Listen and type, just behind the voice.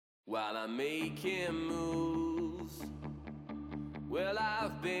While I'm making moves, well,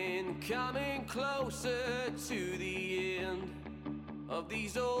 I've been coming closer to the end of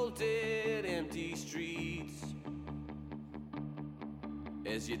these old dead empty streets.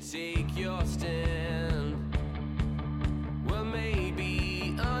 As you take your stand, well,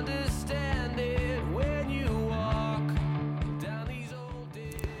 maybe understand it when you walk down these old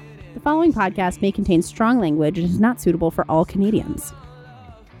dead empty. The following podcast may contain strong language and is not suitable for all Canadians.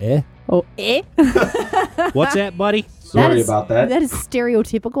 Oh, eh? What's that, buddy? Sorry about that. That is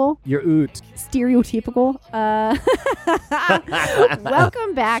stereotypical. Your oot. Stereotypical.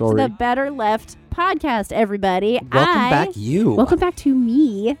 Welcome back to the Better Left podcast, everybody. Welcome back to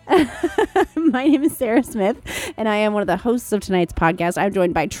me. My name is Sarah Smith, and I am one of the hosts of tonight's podcast. I'm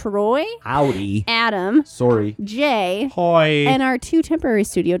joined by Troy, Howdy. Adam, Sorry. Jay, Hoi. and our two temporary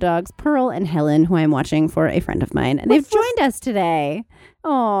studio dogs, Pearl and Helen, who I'm watching for a friend of mine. And they've joined us today.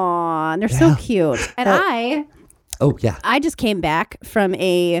 Aw, they're so cute. And I just came back from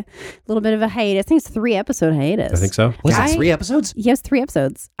a little bit of a hiatus. I think it's 3-episode hiatus. I think so. Was it 3 episodes? Yes, 3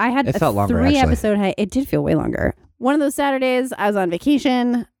 episodes. I had It felt longer, 3-episode hiatus. It did feel way longer. One of those Saturdays, I was on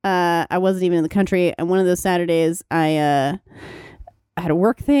vacation. I wasn't even in the country. And one of those Saturdays, I had a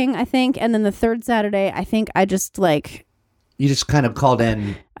work thing, I think. And then the third Saturday, I think I just You just kind of called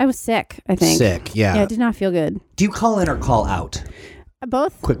in I was sick, I think. sick. Yeah. Yeah, it did not feel good. Do you call in or call out?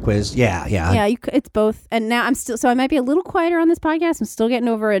 Both. Quick quiz. Yeah. Yeah, it's both. And now so I might be a little quieter on this podcast. I'm still getting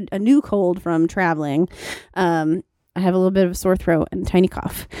over a new cold from traveling. I have a little bit of a sore throat and a tiny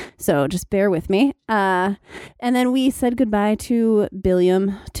cough. So just bear with me. And then we said goodbye to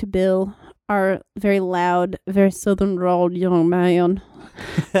Bill, our very loud, very southern rolled young man.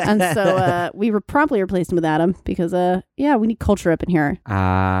 And so we promptly replaced him with Adam because, we need culture up in here.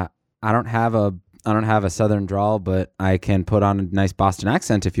 I don't have a southern drawl, but I can put on a nice Boston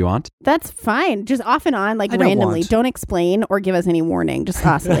accent if you want. That's fine. Just off and on, like randomly. Don't explain or give us any warning. Just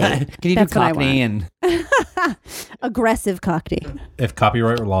oscillate. Can you That's do what I Cockney want. and Aggressive Cockney. If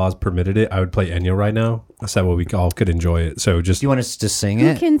copyright laws permitted it, I would play Enya right now. So that we all could enjoy it. So just do you want us to sing You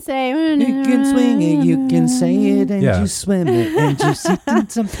it? can say You can swing it, you can say it, and Yeah. you swim it, and you sit in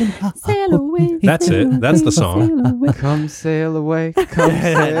something. sail away. That's sail it. That's the away, song. sail away. Come sail away. Come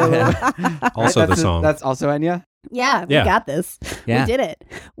sail away. Also the song. That's also Enya. Yeah, we Yeah. got this. Yeah. We did it.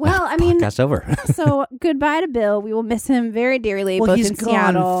 Well, I mean, Podcast over. so goodbye to Bill. We will miss him very dearly, Well, both he's in gone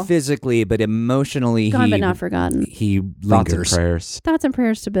Seattle. physically, but emotionally, Gone but not forgotten. he Thoughts and lingers. prayers. Thoughts and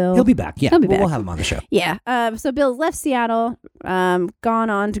prayers to Bill. He'll be back. Yeah, He'll be we'll back. have him on the show. Yeah. So Bill's left Seattle, gone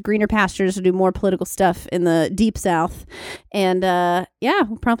on to greener pastures to do more political stuff in the deep South. And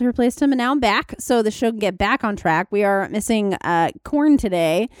we promptly replaced him. And now I'm back. So the show can get back on track. We are missing Corn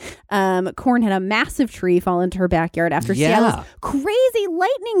today. Corn had a massive tree fall into her backyard after Yeah. Seattle's crazy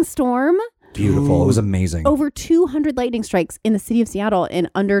lightning storm. Beautiful. It was amazing. Over 200 lightning strikes in the city of Seattle in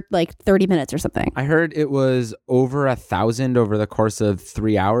under 30 minutes or something. I heard it was over 1,000 over the course of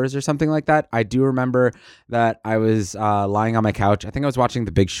 3 hours or something like that. I do remember that I was lying on my couch. I think I was watching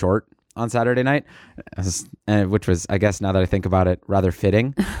The Big Short on Saturday night, which was, I guess, now that I think about it, rather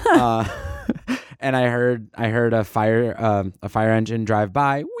fitting. And I heard a fire engine drive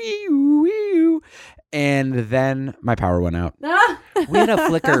by, wee-oo, wee-oo, and then my power went out. We had a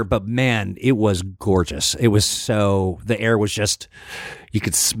flicker, but man, it was gorgeous. It was the air was just, you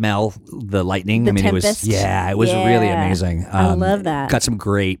could smell the lightning. The it tempest. was really amazing. I love that. Got some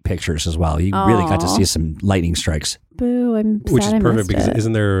great pictures as well. You really got to see some lightning strikes. Boo, I'm which is sad I perfect missed because it.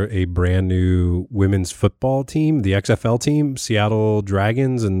 isn't there a brand new women's football team, the XFL team, Seattle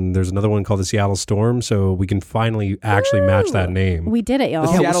Dragons, and there's another one called the Seattle Storm. So we can finally actually match that name. We did it, y'all.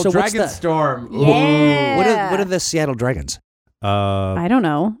 Yeah, Seattle so what's Dragon the- Storm. Yeah. What are the Seattle Dragons? I don't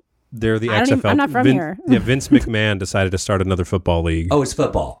know. They're the I don't XFL. even- I'm not from here. Yeah, Vince McMahon decided to start another football league. Oh, it's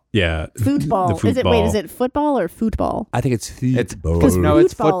football. Yeah. Football. The football. Is it football or football? I think it's football. Because No,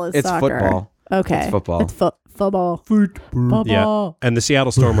 it's football is it's soccer. football. Okay. It's football. It's football. Football. Yeah, and the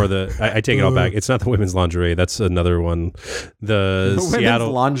Seattle Storm are I take it all back. It's not the women's lingerie. That's another one. The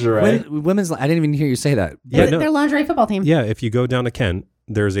Seattle lingerie. Women's. I didn't even hear you say that. Yeah, no. Their lingerie football team. Yeah, if you go down to Kent,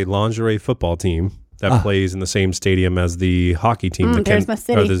 there's a lingerie football team that plays in the same stadium as the hockey team, the there's my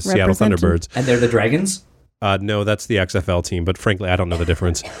city the Seattle representing. Thunderbirds. And they're the Dragons? No, that's the XFL team, but frankly, I don't know the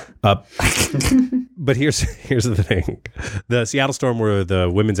difference. But here's the thing: the Seattle Storm were the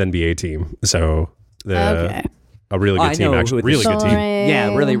women's NBA team, so Okay. a really Oh, good I team, know actually, who really good team. Sorry.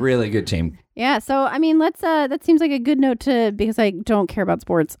 Yeah, really, really good team. Yeah, so I mean, let's. That seems like a good note to because I don't care about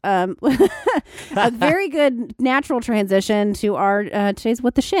sports. A very good natural transition to our today's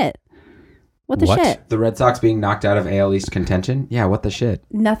what the shit. What the What? shit? The Red Sox being knocked out of AL East contention? Yeah, what the shit?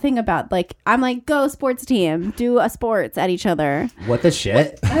 Nothing about like I'm like go sports team, do a sports at each other. What the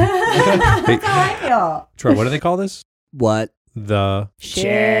shit? That's how I feel. Troy, what do they call this? What? The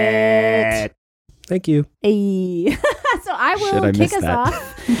Shit. Thank you. Ay. So I Shit, will I kick missed us that.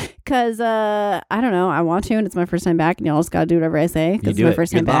 off because I don't know. I want to, and it's my first time back, and y'all just gotta do whatever I say because it's do my it.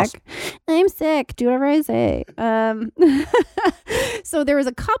 first You're time the boss. back. I'm sick. Do whatever I say. So there was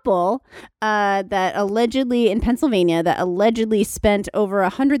a couple that allegedly in Pennsylvania that allegedly spent over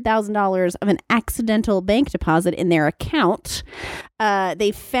 $100,000 of an accidental bank deposit in their account.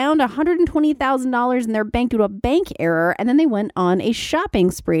 They found $120,000 in their bank due to a bank error, and then they went on a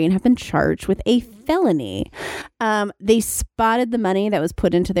shopping spree and have been charged with a felony. They spotted the money that was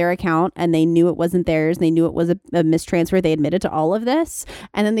put into their account, and they knew it wasn't theirs. They knew it was a mistransfer. They admitted to all of this,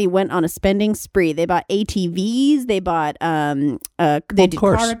 and then they went on a spending spree. They bought ATVs. They bought they did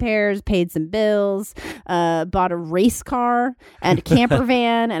car repairs, paid some bills, bought a race car and a camper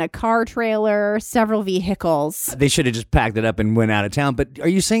van and a car trailer, several vehicles. They should have just packed it up and went out of town. But are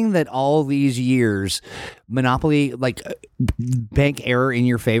you saying that all these years, Monopoly, like bank error in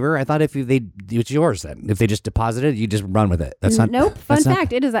your favor? I thought if it's yours then. If they just deposited, you just run with it. That's not. Nope. Fun that's not-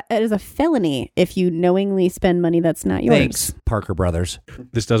 fact: it is a felony if you knowingly spend money that's not yours. Thanks, Parker Brothers.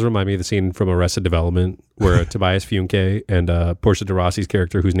 This does remind me of the scene from Arrested Development where Tobias Funke and Portia de Rossi's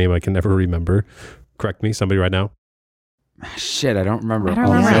character, whose name I can never remember. Correct me, somebody right now. Shit, I don't remember. I don't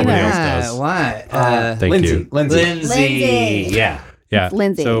remember Somebody either. else does. What? Thank you. Lindsay. Yeah. Yeah. It's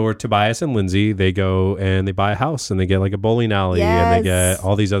Lindsay. So we're Tobias and Lindsay. They go and they buy a house and they get like a bowling alley and they Yes. get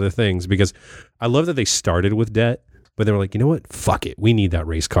all these other things because I love that they started with debt, but they were like, you know what? Fuck it. We need that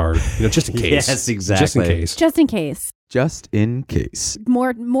race car, just in case. Yes, exactly. Just in case. Just in case. Just in case.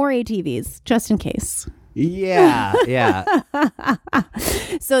 More ATVs, just in case. Yeah. Yeah.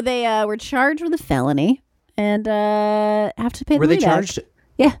 So they were charged with a felony and have to pay Were the they money back. charged?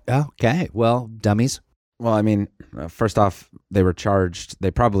 Yeah. Okay. Well, dummies. Well, I mean, first off, they were charged.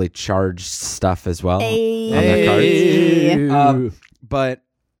 They probably charged stuff as well Hey. on their cards. Hey. But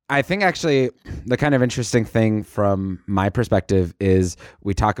I think actually the kind of interesting thing from my perspective is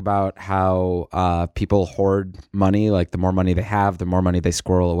we talk about how people hoard money. Like the more money they have, the more money they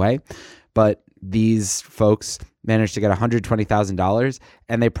squirrel away. But these folks managed to get $120,000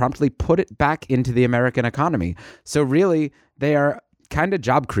 and they promptly put it back into the American economy. So really, they are kind of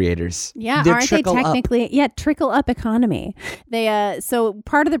job creators. Yeah, They're aren't they trickle up. technically? Yeah, trickle up economy. They so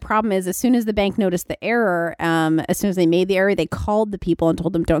part of the problem is as soon as the bank noticed the error, as soon as they made the error, they called the people and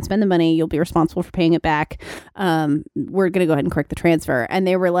told them, "Don't spend the money. You'll be responsible for paying it back. We're gonna go ahead and correct the transfer." And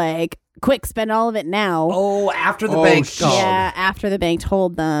they were like, "Quick, spend all of it now." Oh, after the Oh, bank shit. called. Yeah, after the bank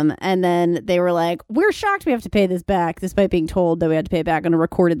told them. And then they were like, "We're shocked we have to pay this back, despite being told that we had to pay it back on a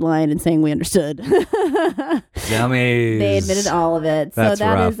recorded line and saying we understood." Dummies. They admitted all of it. So That's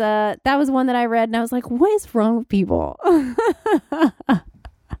that rough. is that was one that I read and I was like, what is wrong with people?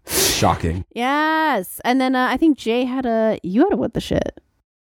 Shocking. Yes. And then I think Jay had a what the shit.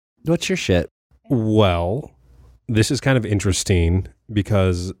 What's your shit? Well, this is kind of interesting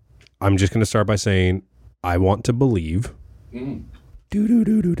because I'm just going to start by saying I want to believe. The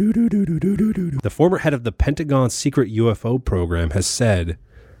former head of the Pentagon's secret UFO program has said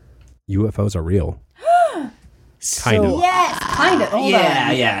UFOs are real. Kind of. Yes, kind of. Hold on.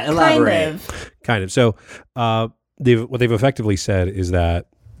 Yeah. Elaborate. Kind of. Kind of. So what they've effectively said is that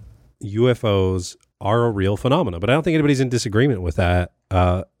UFOs are a real phenomenon, but I don't think anybody's in disagreement with that,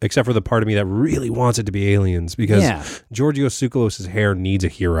 except for the part of me that really wants it to be aliens because Yeah. Giorgio Tsoukalos' hair needs a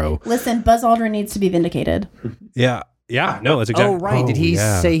hero. Listen, Buzz Aldrin needs to be vindicated. Yeah. Yeah. No, that's exactly. Oh, right. Did he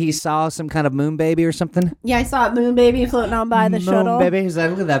yeah. say he saw some kind of moon baby or something? Yeah, I saw Moon Baby floating on by the shuttle. Moon baby. He's like,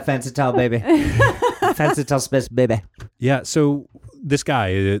 look at that fancy tall baby. Fancy tall space baby. Yeah. So this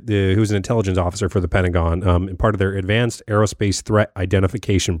guy, who's an intelligence officer for the Pentagon, and part of their Advanced Aerospace Threat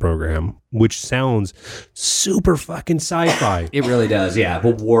Identification Program, which sounds super fucking sci-fi. It really does. Yeah.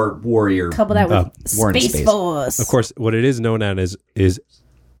 But warrior. Couple that with War in Space Space. Force. Of course, what it is known as is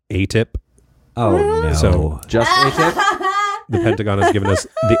ATIP. Oh, no. So- Just a tip. The Pentagon has given us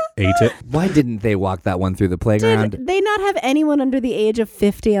the ATIP. Why didn't they walk that one through the playground? Did they not have anyone under the age of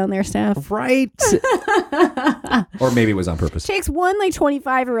 50 on their staff? Right. Or maybe it was on purpose. Takes one like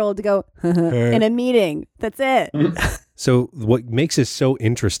 25-year-old to go in a meeting. That's it. So what makes this so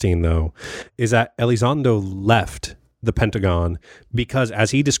interesting, though, is that Elizondo left the Pentagon because,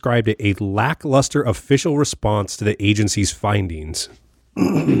 as he described it, a lackluster official response to the agency's findings.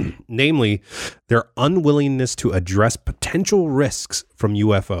 namely their unwillingness to address potential risks from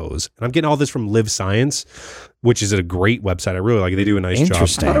UFOs. And I'm getting all this from Live Science, which is a great website. I really like it. They do a nice job.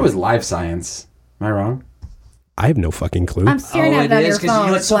 Interesting. I thought it was Live Science. Am I wrong? I have no fucking clue. I'm staring at it on your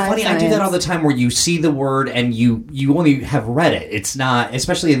phone. it's so funny. I do that all the time where you see the word and you only have read it. It's not,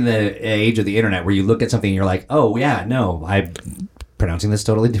 especially in the age of the internet where you look at something and you're like, oh yeah, no, I'm pronouncing this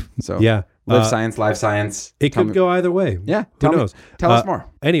totally different. So Yeah. Live Science, Live Science. It Tell could me- go either way. Yeah. Who Tell me- knows? tell us more.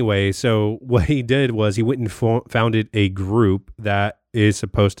 Anyway, so what he did was he went and founded a group that is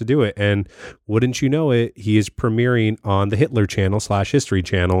supposed to do it. And wouldn't you know it, he is premiering on the Hitler Channel / History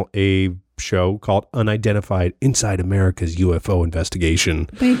Channel a show called Unidentified Inside America's UFO Investigation.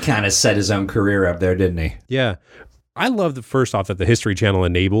 He kind of set his own career up there, didn't he? Yeah. I love the first off that the History Channel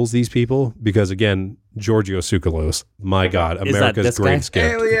enables these people because, again, Giorgio Tsoukalos, my God, that America's this guy? greatest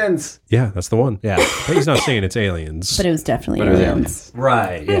gift. Aliens. Yeah, that's the one. Yeah. But he's not saying it's aliens, But it was definitely But it was aliens. aliens.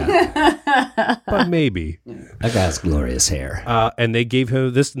 Right, yeah. but maybe. That guy's glorious hair. And they gave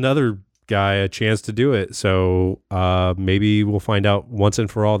him another guy a chance to do it. So maybe we'll find out once and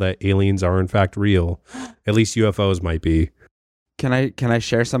for all that aliens are in fact real. At least UFOs might be. Can I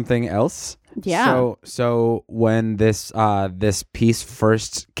share something else? Yeah. So when this piece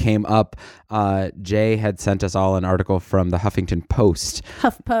first came up, Jay had sent us all an article from the Huffington Post.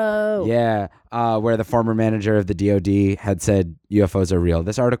 HuffPo. Yeah, where the former manager of the DoD had said UFOs are real.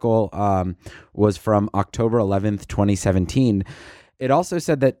 This article was from October 11th, 2017. It also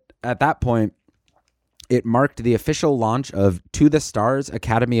said that at that point, it marked the official launch of To the Stars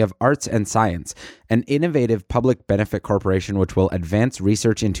Academy of Arts and Science, an innovative public benefit corporation which will advance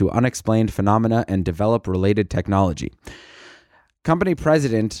research into unexplained phenomena and develop related technology. Company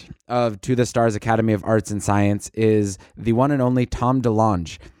president of To the Stars Academy of Arts and Science is the one and only Tom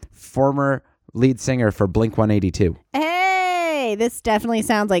DeLonge, former lead singer for Blink-182. Hey, this definitely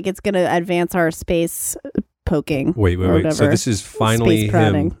sounds like it's going to advance our space poking. Wait. or So whatever. this is finally Space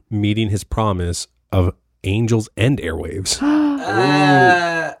prodding. him meeting his promise of angels and airwaves.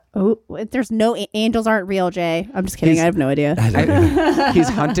 Oh, there's no angels aren't real, Jay. I'm just kidding. I have no idea. He's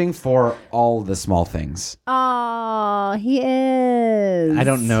hunting for all the small things. Oh, he is. I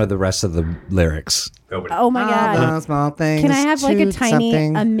don't know the rest of the lyrics. Oh my god. Small things. Can I have like a to tiny,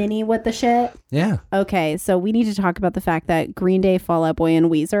 something. a mini what the shit? Yeah. Okay, so we need to talk about the fact that Green Day, Fall Out Boy, and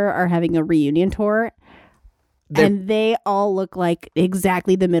Weezer are having a reunion tour. And they all look like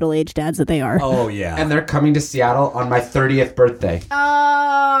exactly the middle-aged dads that they are. Oh, yeah. And they're coming to Seattle on my 30th birthday.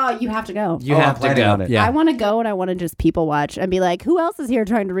 Oh, you have to go. you Oh, I'm have to planning go. on it. Yeah. I want to go and I want to just people watch and be like, who else is here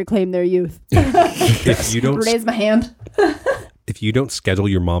trying to reclaim their youth? If you don't Raise my hand. if you don't schedule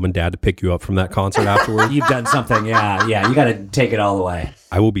your mom and dad to pick you up from that concert afterward, You've done something. Yeah. You got to take it all the way.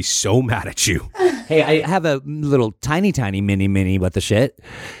 I will be so mad at you. Hey, I have a little tiny mini what the shit.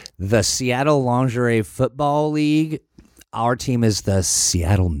 The Seattle Lingerie Football League. Our team is the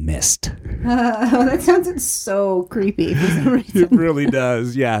Seattle Mist. Oh, that sounds so creepy for some reason. It really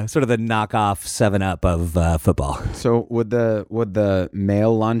does. Yeah. Sort of the knockoff 7-Up of football. So would the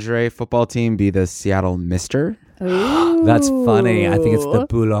male lingerie football team be the Seattle Mister? That's funny. I think it's the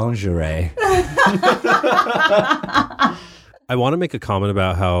Boulangerie. I want to make a comment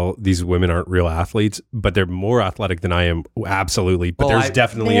about how these women aren't real athletes, but they're more athletic than I am. Absolutely. But Oh, there's I-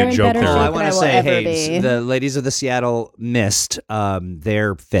 definitely They're a in joke better there. shape I than want I to will say, ever hey, be. the ladies of the Seattle Mist,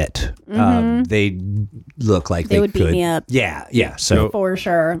 they're fit. They look like They would beat could. me up. Yeah. So For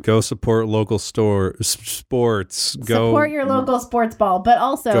sure. Go support local sports. Go Support your local sports ball, but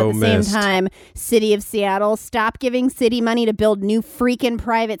also Go at the same Mist. time, City of Seattle, stop giving city money to build new freaking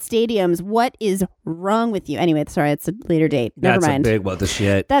private stadiums. What is wrong with you? Anyway, sorry, it's a later date. Never that's mind. a big what the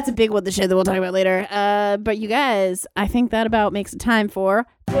shit. That's a big one, the shit that we'll talk about later. But you guys, I think that about makes it time for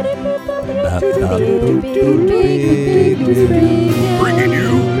Bringing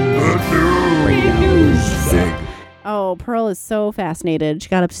you the news. Oh, Pearl is so fascinated. She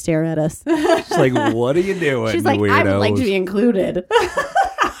got up to stare at us. It's like, what are you doing? She's like, you I would like to weirdos?" be included.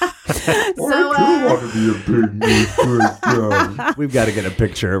 So, want to be a big news breakdown. We've got to get a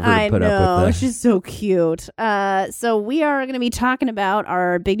picture of her I to put know. up with this. She's so cute. So we are going to be talking about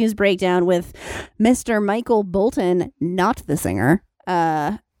our big news breakdown with Mr. Michael Bolton, not the singer,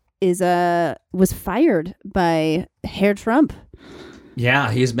 was fired by Herr Trump.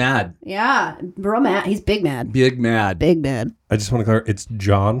 Yeah, he's mad. Yeah, real mad. He's big mad. Big mad. Big mad. I just want to clarify. It's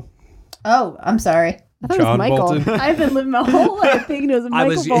John. Oh, I'm sorry. I thought John it was Michael. Bolton. I've been living my whole life thinking it was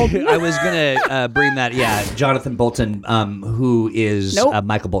Michael Bolton. I was gonna bring that. Yeah, Jonathan Bolton, who is Nope.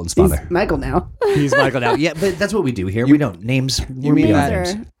 Michael Bolton's He's father. Michael now. He's Michael now. Yeah, but that's what we do here. We don't names. You mean Names that?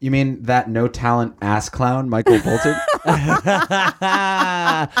 are- You mean that no talent ass clown, Michael Bolton?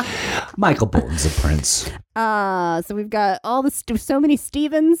 Michael Bolton's a prince. So we've got all the so many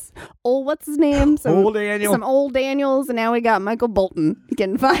Stevens. What's his name? Old Daniel. Some old Daniels, and now we got Michael Bolton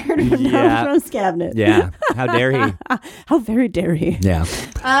getting fired from Yeah. Trump's cabinet. Yeah, how dare he? How very dare he? Yeah.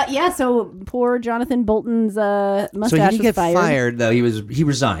 So poor Jonathan Bolton's So mustache he was didn't get fired. fired though. He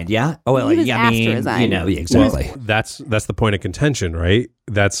resigned. Yeah. Oh well. He was yeah. asked to resign. Exactly. That's the point of contention, right?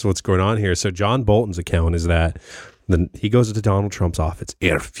 That's what's going on here. So John Bolton's account is that then he goes to Donald Trump's office,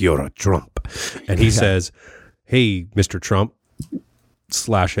 Herr Führer Trump, and he says, "Hey, Mr. Trump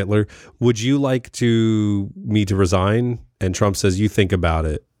 / Hitler, would you like me to resign?" And Trump says, "You think about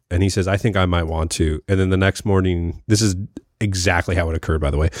it." And he says, "I think I might want to." And then the next morning, this is exactly how it occurred,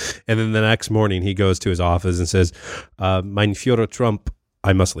 by the way. And then the next morning, he goes to his office and says, "Mein Führer Trump,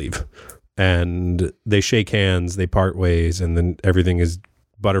 I must leave." And they shake hands, they part ways, and then everything is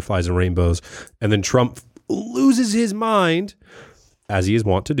butterflies and rainbows. And then Trump loses his mind, as he is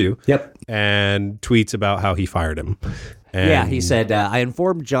wont to do. Yep. And tweets about how he fired him. And Yeah, he said, I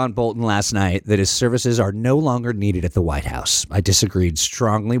informed John Bolton last night that his services are no longer needed at the White House. I disagreed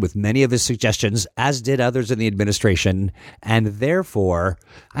strongly with many of his suggestions, as did others in the administration, and therefore,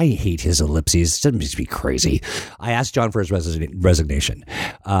 I hate his ellipses. It doesn't need to be crazy. I asked John for his resignation.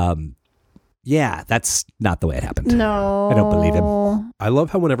 Yeah, that's not the way it happened. No, I don't believe him. I love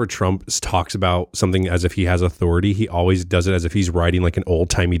how whenever Trump talks about something as if he has authority, he always does it as if he's writing like an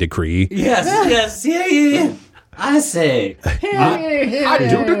old-timey decree. Yes, yeah. I say, I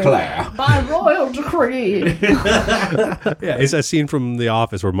do declare. by royal decree. Yeah, it's a scene from The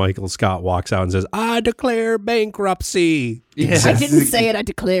Office where Michael Scott walks out and says, "I declare bankruptcy." I didn't say it. I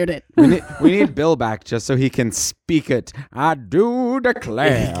declared it. We need Bill back just so he can speak it. I do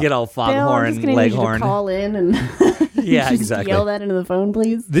declare. get all Bill, I'm foghorn, just gonna need you to leghorn. call in and Yeah, just exactly. yell that into the phone,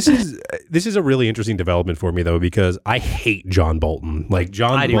 please. This is a really interesting development for me though, because I hate John Bolton. Like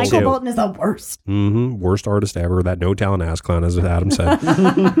John I do Bolton, Michael Bolton is the worst. worst artist ever. That no talent ass clown, as Adam said.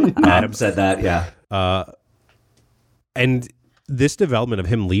 Adam said that, yeah. And this development of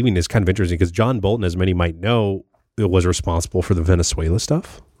him leaving is kind of interesting because John Bolton, as many might know, was responsible for the Venezuela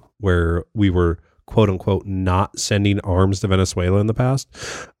stuff, where we were quote unquote not sending arms to Venezuela in the past.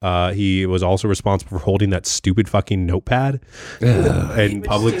 He was also responsible for holding that stupid fucking notepad in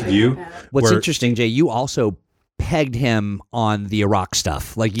public view. What's where- interesting, Jay, you also pegged him on the Iraq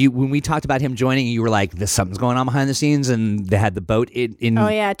stuff. Like when we talked about him joining, you were like, "There's something's going on behind the scenes," and they had the boat in. Oh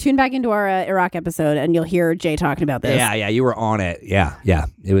yeah, tune back into our Iraq episode, and you'll hear Jay talking about this. Yeah, you were on it. Yeah,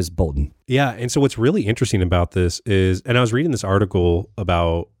 it was Bolton. Yeah. And so what's really interesting about this is, and I was reading this article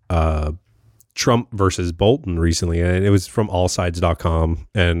about Trump versus Bolton recently, and it was from allsides.com,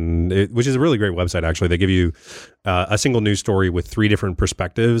 which is a really great website, actually. They give you a single news story with 3 different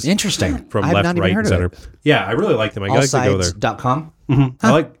perspectives. Interesting. From I've left, not even right, heard and of center. it. Yeah, I really like them. I like to go there. Allsides.com.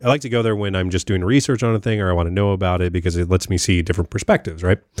 I like to go there when I'm just doing research on a thing or I want to know about it because it lets me see different perspectives,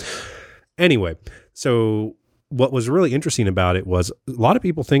 right? Anyway, so what was really interesting about it was a lot of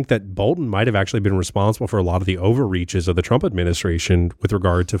people think that Bolton might have actually been responsible for a lot of the overreaches of the Trump administration with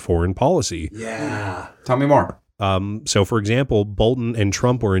regard to foreign policy. Yeah. Tell me more. So, for example, Bolton and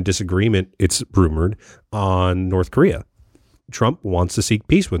Trump were in disagreement, it's rumored, on North Korea. Trump wants to seek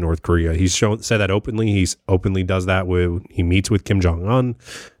peace with North Korea. He's said that openly. He's openly does that when he meets with Kim Jong-un,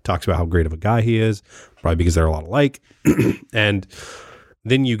 talks about how great of a guy he is, probably because they're a lot alike. And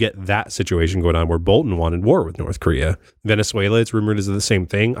then you get that situation going on where Bolton wanted war with North Korea. Venezuela, it's rumored, is the same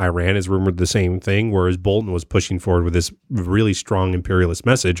thing. Iran is rumored the same thing, whereas Bolton was pushing forward with this really strong imperialist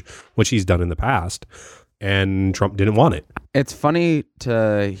message, which he's done in the past. And Trump didn't want it. It's funny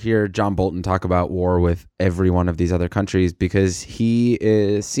to hear John Bolton talk about war with every one of these other countries because he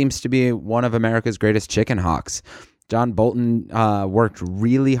seems to be one of America's greatest chicken hawks. John Bolton worked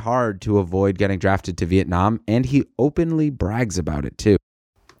really hard to avoid getting drafted to Vietnam, and he openly brags about it too.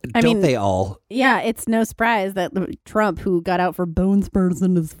 I Don't mean, they all? Yeah, it's no surprise that Trump, who got out for bone spurs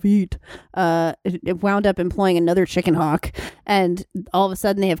in his feet, it wound up employing another chicken hawk, and all of a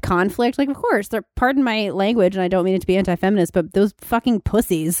sudden they have conflict. Like, of course, they're, pardon my language, and I don't mean it to be anti-feminist, but those fucking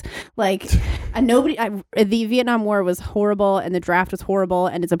pussies. Like, the Vietnam War was horrible, and the draft was horrible,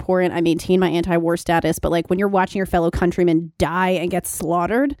 and it's abhorrent. I maintain my anti-war status, but like when you're watching your fellow countrymen die and get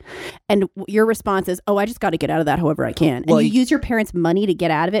slaughtered, and your response is, "Oh, I just got to get out of that however I can," and Well, you use your parents' money to get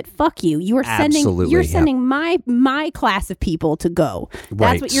out of of it. Fuck you. You are Absolutely, sending my class of people to go. That's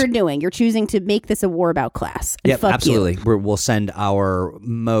Right. what you're doing. You're choosing to make this a war about class. And Yep, fuck absolutely. You. We'll send our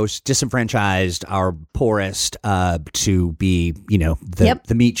most disenfranchised, our poorest, to be,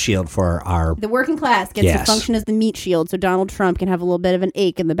 the meat shield for our. The working class gets Yes. to function as the meat shield, so Donald Trump can have a little bit of an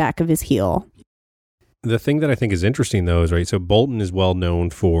ache in the back of his heel. The thing that I think is interesting, though, is right. So Bolton is well known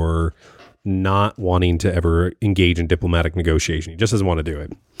for not wanting to ever engage in diplomatic negotiation. He just doesn't want to do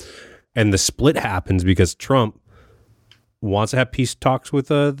it. And the split happens because Trump wants to have peace talks with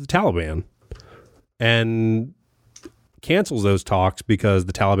the Taliban and cancels those talks because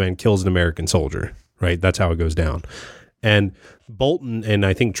the Taliban kills an American soldier, right? That's how it goes down. And Bolton and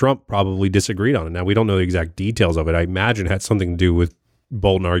I think Trump probably disagreed on it. Now, we don't know the exact details of it. I imagine it had something to do with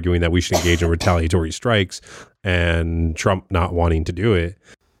Bolton arguing that we should engage in retaliatory strikes and Trump not wanting to do it.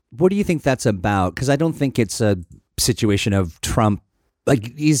 What do you think that's about? Because I don't think it's a situation of Trump.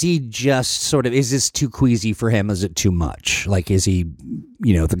 Like, is he just sort of, is this too queasy for him? Is it too much? Like, is he,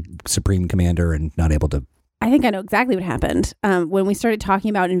 the supreme commander and not able to? I think I know exactly what happened. When we started talking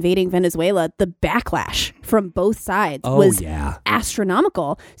about invading Venezuela, the backlash from both sides was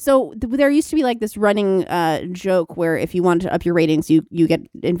astronomical. So there used to be like this running joke where if you wanted to up your ratings, you get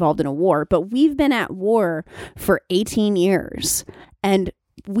involved in a war. But we've been at war for 18 years and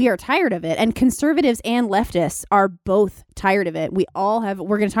we are tired of it. And conservatives and leftists are both tired of it. We're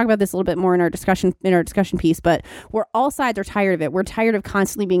going to talk about this a little bit more in our discussion piece, but all sides are tired of it. We're tired of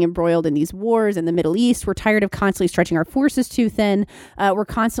constantly being embroiled in these wars in the Middle East. We're tired of constantly stretching our forces too thin. We're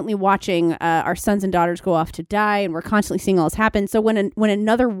constantly watching our sons and daughters go off to die, and we're constantly seeing all this happen. So when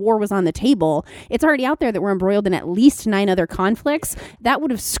another war was on the table, it's already out there that we're embroiled in at least 9 other conflicts. That would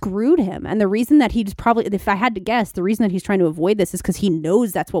have screwed him. And the reason that he's probably, if I had to guess, the reason that he's trying to avoid this is because he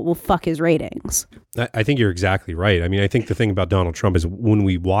knows that's what will fuck his ratings. I think you're exactly right. I mean, I think the thing about Donald Trump is when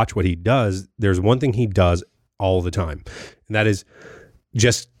we watch what he does, there's one thing he does all the time, and that is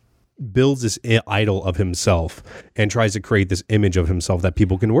just builds this idol of himself and tries to create this image of himself that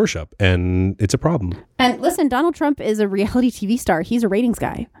people can worship, and it's a problem. And listen, Donald Trump is a reality TV star. He's a ratings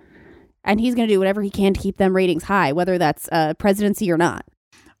guy, and he's going to do whatever he can to keep them ratings high, whether that's presidency or not.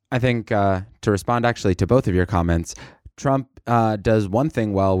 I think to respond actually to both of your comments, Trump does one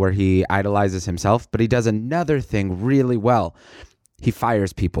thing well where he idolizes himself, but he does another thing really well. He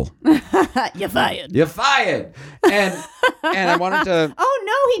fires people. You're fired. You're fired. And I wanted to. Oh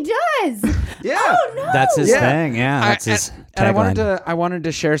no, he does. Yeah. Oh no. That's his thing. Yeah, that's his tagline. I wanted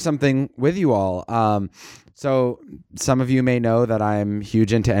to share something with you all. So some of you may know that I'm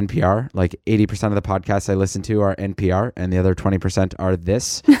huge into NPR. Like 80% of the podcasts I listen to are NPR, and the other 20% are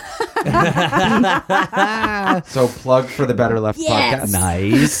this. So plug for the Better Left podcast.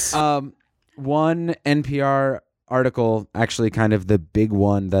 Nice. One NPR article, actually kind of the big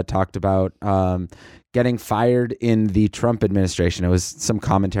one that talked about getting fired in the Trump administration. It was some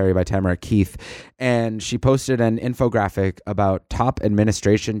commentary by Tamara Keith, and she posted an infographic about top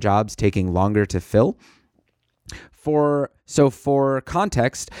administration jobs taking longer to fill. For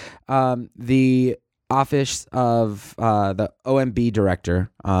context, the office of the OMB director,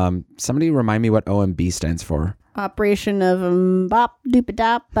 somebody remind me what OMB stands for. Operation of bop doop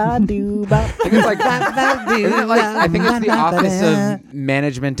dop ba doo bop. I think it's like I think it's the Office of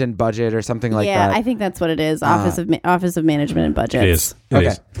Management and Budget or something like that. Yeah, I think that's what it is. Office of Management and Budget. It is.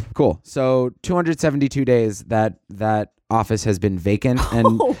 Okay, cool. So 272 days that office has been vacant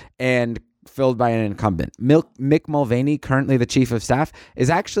and filled by an incumbent. Mick Mulvaney, currently the chief of staff, is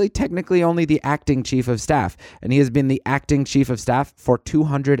actually technically only the acting chief of staff, and he has been the acting chief of staff for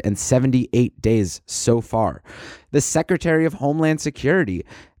 278 days so far. The Secretary of Homeland Security,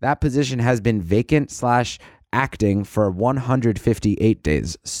 that position has been vacant / acting for 158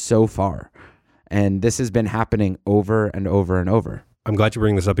 days so far. And this has been happening over and over and over. I'm glad you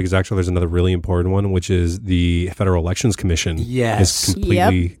bring this up because actually there's another really important one, which is the Federal Elections Commission Yes. is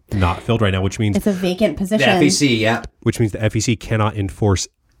completely not filled right now, which means It's a vacant position. The FEC, yeah. which means the FEC cannot enforce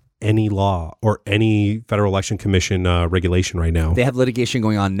any law or any Federal Election Commission regulation right now. They have litigation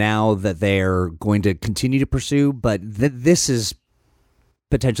going on now that they're going to continue to pursue, but this is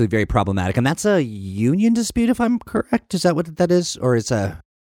potentially very problematic. And that's a union dispute, if I'm correct. Is that what that is? Or it's a...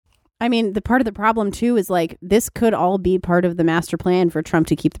 I mean, the part of the problem too is like this could all be part of the master plan for Trump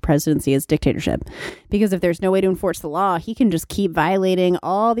to keep the presidency as dictatorship. Because if there's no way to enforce the law, he can just keep violating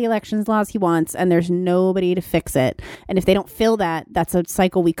all the elections laws he wants and there's nobody to fix it. And if they don't fill that, that's a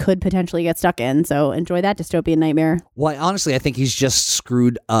cycle we could potentially get stuck in. So enjoy that dystopian nightmare. Well, honestly, I think he's just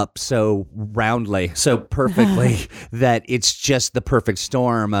screwed up so roundly, so perfectly that it's just the perfect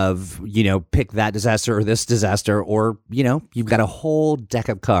storm of, pick that disaster or this disaster, or, you've got a whole deck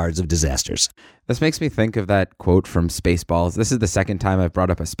of cards of disasters. This makes me think of that quote from Spaceballs. This is the second time I've brought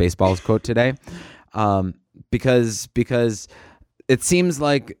up a Spaceballs quote today, because it seems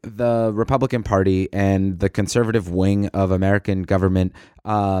like the Republican Party and the conservative wing of American government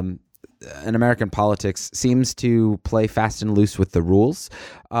and American politics seems to play fast and loose with the rules.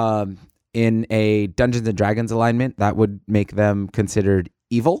 In a Dungeons and Dragons alignment, that would make them considered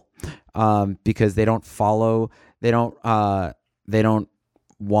evil, because they don't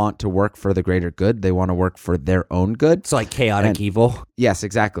want to work for the greater good. They want to work for their own good. It's like chaotic evil. Yes,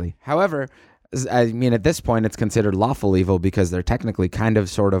 exactly. However, I mean, at this point, it's considered lawful evil because they're technically kind of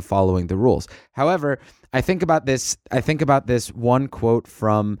sort of following the rules. However, I think about this one quote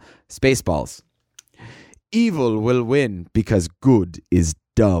from Spaceballs. Evil will win because good is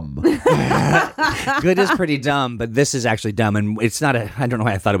dumb. Good is pretty dumb, but this is actually dumb. And it's not I don't know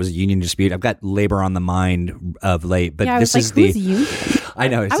why I thought it was a union dispute. I've got labor on the mind of late, but this is who's union? I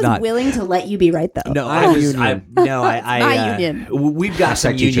know it's I was not. willing to let you be right though. No, I'm union. my union. We've got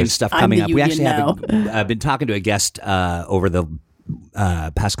some union stuff I'm coming the up. We union actually have. I've been talking to a guest over the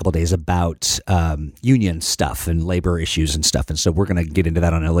past couple of days about union stuff and labor issues and stuff, and so we're going to get into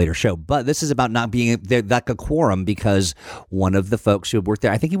that on a later show. But this is about not being like a quorum because one of the folks who had worked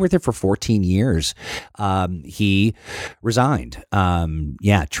there, I think he worked there for 14 years. He resigned.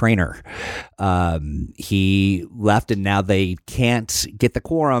 Trainer. He left, and now they can't get the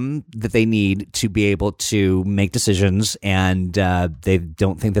quorum that they need to be able to make decisions, and they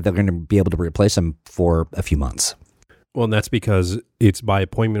don't think that they're going to be able to replace him for a few months. Well, and that's because it's by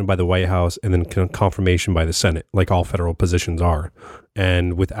appointment by the White House and then confirmation by the Senate, like all federal positions are.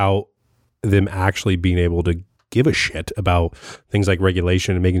 And without them actually being able to give a shit about things like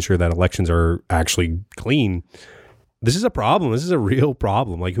regulation and making sure that elections are actually clean, this is a problem. This is a real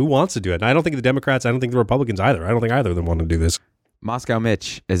problem. Like, who wants to do it? And I don't think the Democrats, I don't think the Republicans either. I don't think either of them want to do this. Moscow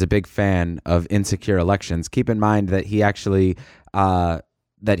Mitch is a big fan of insecure elections. Keep in mind that he actually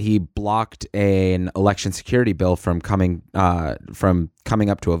that he blocked an election security bill from coming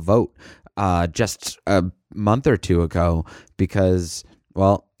up to a vote just a month or two ago because,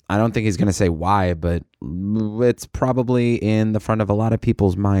 well, I don't think he's going to say why, but it's probably in the front of a lot of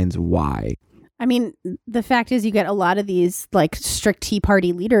people's minds why. I mean, the fact is you get a lot of these like strict Tea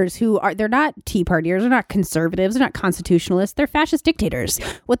Party leaders they're not Tea Partiers, they're not conservatives, they're not constitutionalists, they're fascist dictators.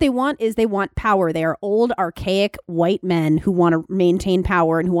 What they want is they want power. They are old, archaic white men who want to maintain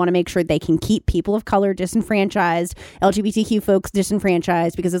power and who want to make sure they can keep people of color disenfranchised, LGBTQ folks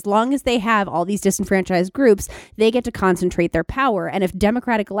disenfranchised, because as long as they have all these disenfranchised groups, they get to concentrate their power. And if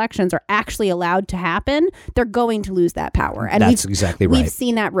democratic elections are actually allowed to happen, they're going to lose that power. And that's exactly right. We've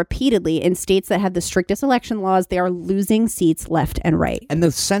seen that repeatedly in states that have the strictest election laws. They are losing seats left and right. And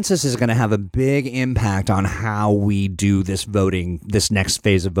the census is going to have a big impact on how we do this voting, this next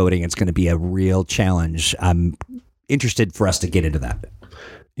phase of voting. It's going to be a real challenge. I'm interested for us to get into that.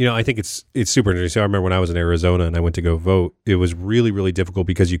 You know, I think it's super interesting. I remember when I was in Arizona and I went to go vote, it was really, really difficult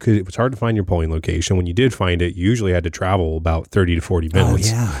because it was hard to find your polling location. When you did find it, you usually had to travel about 30 to 40 minutes.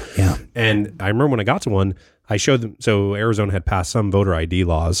 Oh, yeah. And I remember when I got to one, I showed them, so Arizona had passed some voter ID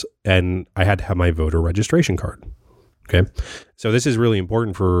laws and I had to have my voter registration card. Okay. So this is really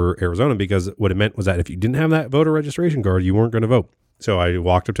important for Arizona because what it meant was that if you didn't have that voter registration card, you weren't going to vote. So I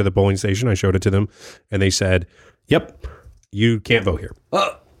walked up to the polling station, I showed it to them, and they said, yep, you can't vote here.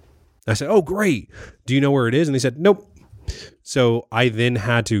 I said, oh, great. Do you know where it is? And they said, nope. So I then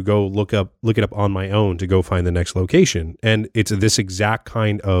had to go look it up on my own to go find the next location. And it's this exact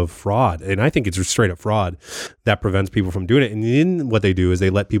kind of fraud. And I think it's straight up fraud that prevents people from doing it. And then what they do is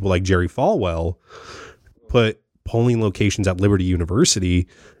they let people like Jerry Falwell put polling locations at Liberty University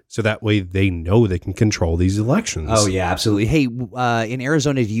so that way they know they can control these elections. Oh, yeah, absolutely. Hey, in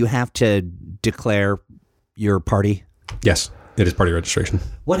Arizona, do you have to declare your party? Yes, it is party registration.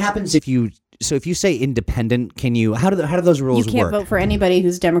 What happens if you say independent, how do those rules work? You can't vote for anybody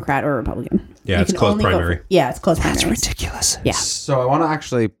who's Democrat or Republican. Yeah, it's closed primary. It's closed primary. That's ridiculous. Yeah. So I want to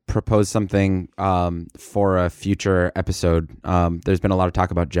actually propose something for a future episode. There's been a lot of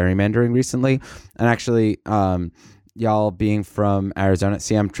talk about gerrymandering recently, and actually, y'all being from Arizona,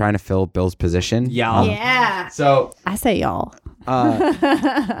 see, I'm trying to fill Bill's position. Y'all. Yeah. So I say y'all.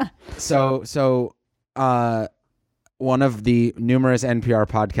 One of the numerous NPR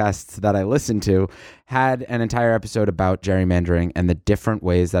podcasts that I listened to had an entire episode about gerrymandering and the different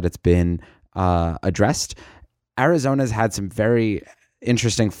ways that it's been addressed. Arizona's had some very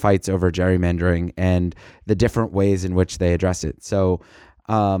interesting fights over gerrymandering and the different ways in which they address it. So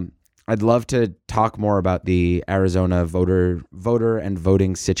I'd love to talk more about the Arizona voter and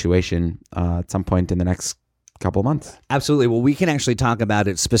voting situation at some point in the next couple of months. Absolutely. Well, we can actually talk about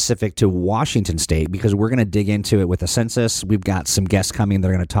it specific to Washington State because we're going to dig into it with the census. We've got some guests coming.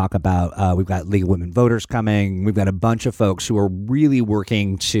 They're going to talk about, we've got League of Women Voters coming. We've got a bunch of folks who are really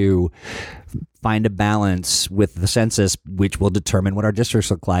working to find a balance with the census, which will determine what our districts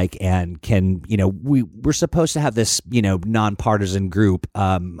look like and can, we're supposed to have this, nonpartisan group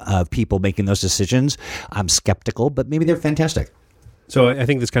of people making those decisions. I'm skeptical, but maybe they're fantastic. So I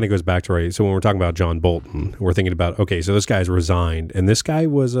think this kind of goes back to, right, so when we're talking about John Bolton, we're thinking about, okay, so this guy's resigned, and this guy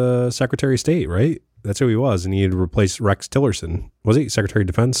was a Secretary of State, right? That's who he was, and he had replaced Rex Tillerson. Was he Secretary of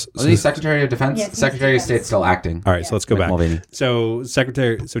Defense? Was he Secretary of Defense? Yes, Secretary of State's still acting. All right, so let's go back. Mulvaney. So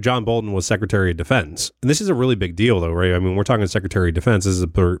John Bolton was Secretary of Defense. And this is a really big deal, though, right? I mean, we're talking Secretary of Defense. This is a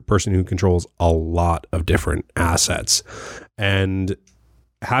person who controls a lot of different assets. And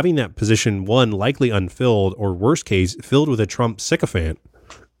having that position, one, likely unfilled, or worst case, filled with a Trump sycophant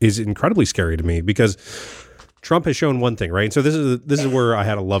is incredibly scary to me because Trump has shown one thing, right? So this is where I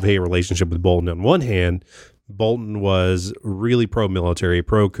had a love-hate relationship with Bolton. On one hand, Bolton was really pro-military,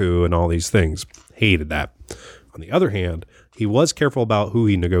 pro-coup, and all these things. Hated that. On the other hand, he was careful about who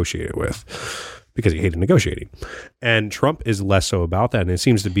he negotiated with because he hated negotiating. And Trump is less so about that. And it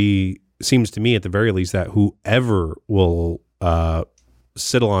seems to me at the very least that whoever will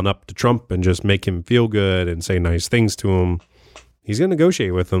sidle on up to Trump and just make him feel good and say nice things to him, he's going to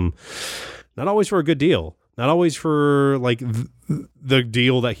negotiate with him. Not always for a good deal. Not always for like the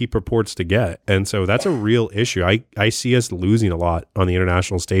deal that he purports to get. And so that's a real issue. I see us losing a lot on the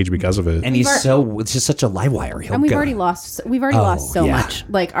international stage because of it. And it's just such a live wire. And we've already lost so yeah. much.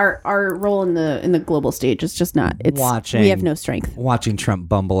 Like our role in the global stage is just not, we have no strength. Watching Trump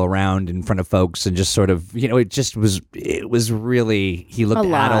bumble around in front of folks and just sort of, it was really, he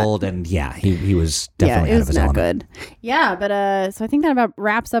looked addled and he was definitely out of his element. Not good. Yeah. But, so I think that about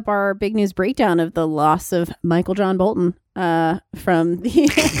wraps up our big news breakdown of the loss of Michael John Bolton. From the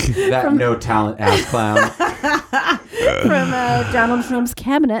that no talent ass clown from Donald Trump's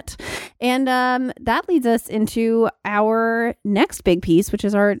cabinet, and that leads us into our next big piece, which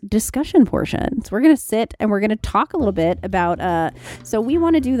is our discussion portion. So we're going to sit and we're going to talk a little bit about. So we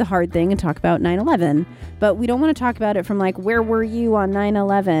want to do the hard thing and talk about 9/11, but we don't want to talk about it from like where were you on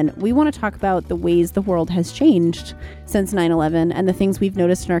 9/11. We want to talk about the ways the world has changed since 9/11 and the things we've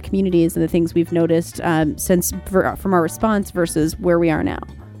noticed in our communities and the things we've noticed from our response versus where we are now.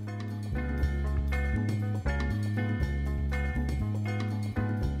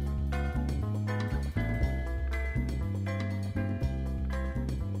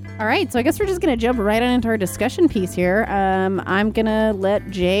 All right, so I guess we're just going to jump right on into our discussion piece here. I'm going to let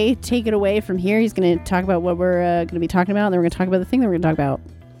Jay take it away from here. He's going to talk about what we're going to be talking about, and then we're going to talk about the thing that we're going to talk about.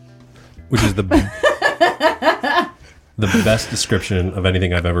 Which is the best description of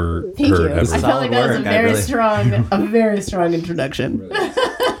anything I've ever Thank heard. you. Ever. I felt like that was a very strong introduction. All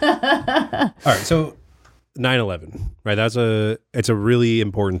right, so 9/11, right? It's a really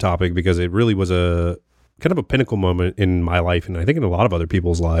important topic because it really was a kind of a pinnacle moment in my life, and I think in a lot of other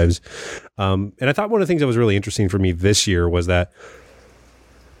people's lives. And I thought one of the things that was really interesting for me this year was that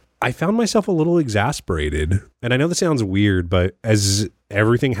I found myself a little exasperated. And I know this sounds weird, but as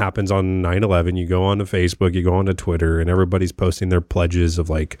everything happens on 9/11, you go onto Facebook, you go onto Twitter, and everybody's posting their pledges of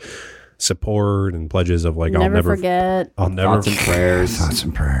like support and pledges of like, I'll never forget thoughts and prayers. Thoughts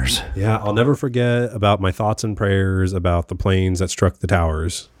and prayers. Yeah, I'll never forget about my thoughts and prayers about the planes that struck the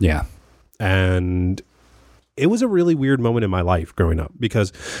towers. Yeah. And it was a really weird moment in my life growing up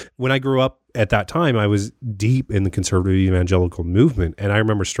because when I grew up at that time, I was deep in the conservative evangelical movement. And I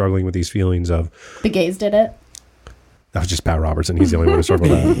remember struggling with these feelings of... The gays did it? That was just Pat Robertson. He's the only one who struggled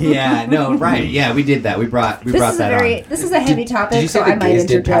with that. Yeah, no, right. Yeah, we did that. We brought that on. This is a heavy topic, did you say so the I might gays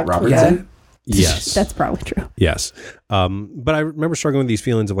did interject. Pat Robertson? Yeah. Yes. That's probably true. Yes. But I remember struggling with these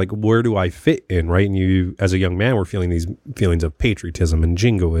feelings of like, where do I fit in, right? And you, as a young man, were feeling these feelings of patriotism and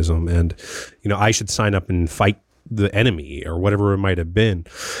jingoism and, I should sign up and fight the enemy or whatever it might have been.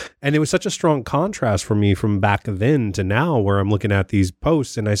 And it was such a strong contrast for me from back then to now where I'm looking at these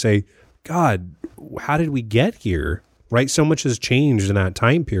posts and I say, God, how did we get here? Right? So much has changed in that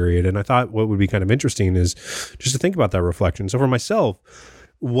time period. And I thought what would be kind of interesting is just to think about that reflection. So for myself,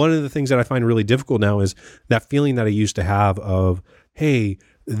 one of the things that I find really difficult now is that feeling that I used to have of, hey,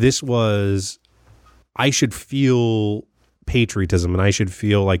 I should feel patriotism and I should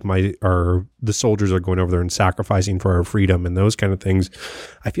feel like the soldiers are going over there and sacrificing for our freedom and those kind of things.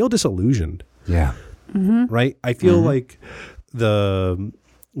 I feel disillusioned. Yeah. Right. I feel like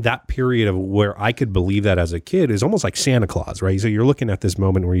that period of where I could believe that as a kid is almost like Santa Claus, right? So you're looking at this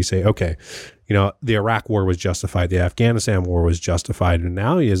moment where you say, okay, the Iraq war was justified, the Afghanistan war was justified. And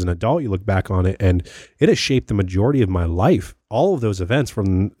now as an adult, you look back on it and it has shaped the majority of my life. All of those events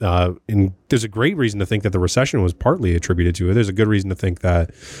and there's a great reason to think that the recession was partly attributed to it. There's a good reason to think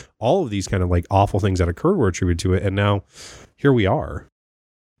that all of these kind of like awful things that occurred were attributed to it. And now here we are.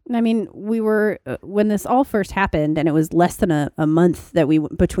 I mean, we were, when this all first happened, and it was less than a month that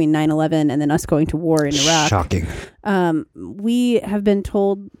between 9/11 and then us going to war in Iraq. Shocking. We have been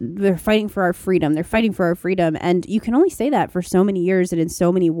told they're fighting for our freedom. They're fighting for our freedom. And you can only say that for so many years and in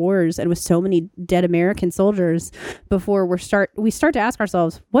so many wars and with so many dead American soldiers before we start to ask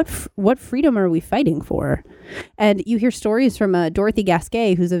ourselves, what freedom are we fighting for? And you hear stories from Dorothy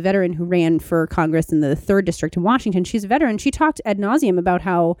Gasquet, who's a veteran who ran for Congress in the 3rd District in Washington. She's a veteran. She talked ad nauseum about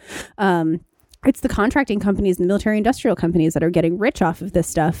how it's the contracting companies and the military industrial companies that are getting rich off of this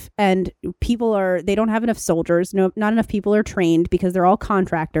stuff. And they don't have enough soldiers. No, not enough people are trained because they're all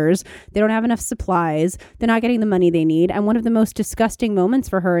contractors. They don't have enough supplies. They're not getting the money they need. And one of the most disgusting moments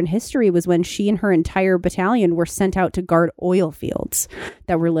for her in history was when she and her entire battalion were sent out to guard oil fields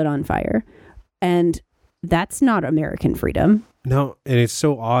that were lit on fire. And that's not American freedom. No, and it's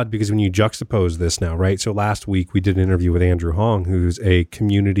so odd because when you juxtapose this now, right? So last week we did an interview with Andrew Hong, who's a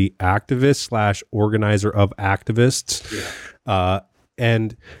community activist / organizer of activists. Yeah.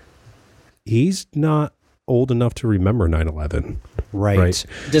 And he's not old enough to remember 9/11. Right.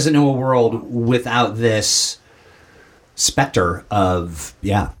 Doesn't know a world without this specter of,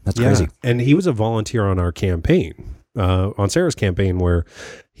 that's crazy. And he was a volunteer on our campaign, on Sarah's campaign, where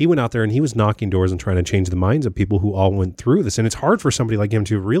he went out there and he was knocking doors and trying to change the minds of people who all went through this. And it's hard for somebody like him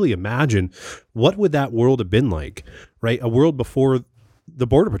to really imagine what would that world have been like, right? A world before the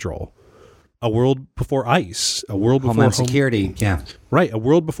Border Patrol, a world before ICE, a world before Homeland Security. Yeah. Right. A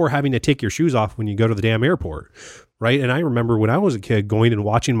world before having to take your shoes off when you go to the damn airport. Right. And I remember when I was a kid going and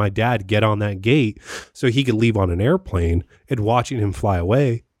watching my dad get on that gate so he could leave on an airplane and watching him fly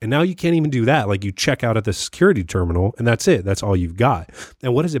away. And now you can't even do that. Like you check out at the security terminal and that's it. That's all you've got.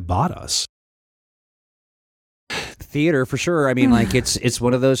 And what has it bought us? Theater for sure. I mean, like it's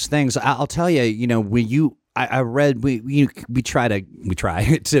one of those things. I'll tell you, when I read, we try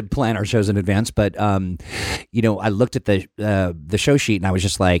to plan our shows in advance, but I looked at the show sheet and I was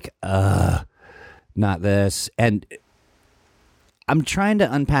just like, not this. And I'm trying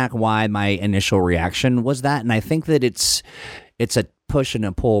to unpack why my initial reaction was that. And I think that it's a push and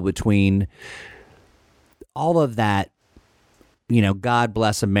a pull between all of that, God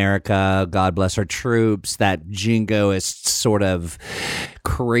bless America, God bless our troops, that jingoist sort of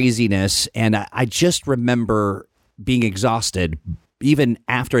craziness. And I just remember being exhausted even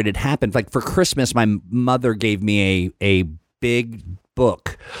after it had happened. Like for Christmas, my mother gave me a big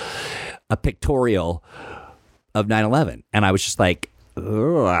book, a pictorial of 9/11. And I was just like,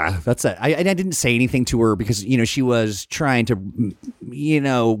 that's it. I didn't say anything to her because, she was trying to,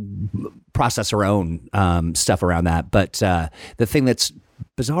 process her own stuff around that. But the thing that's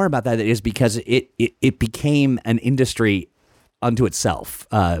bizarre about that is because it became an industry unto itself,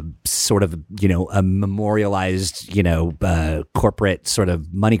 sort of, a memorialized, corporate sort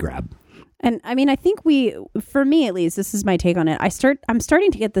of money grab. And I mean, I think for me at least, this is my take on it. I'm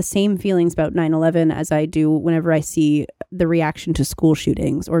starting to get the same feelings about 9/11 as I do whenever I see the reaction to school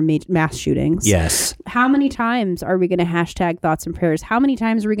shootings or mass shootings. Yes. How many times are we going to hashtag thoughts and prayers? How many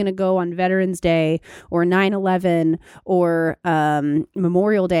times are we going to go on Veterans Day or 9/11 or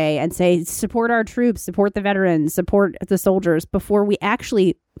Memorial Day and say, support our troops, support the veterans, support the soldiers before we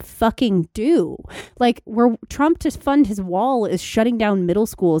actually fucking do? Like, where Trump to fund his wall is shutting down middle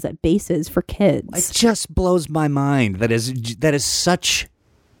schools at bases for kids. It just blows my mind. That is such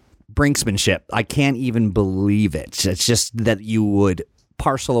brinksmanship. I can't even believe it. It's just that you would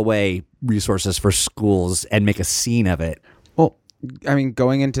parcel away resources for schools and make a scene of it. Well, I mean,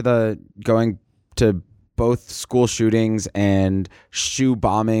 going to both school shootings and shoe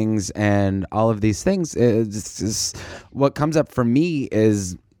bombings and all of these things, what comes up for me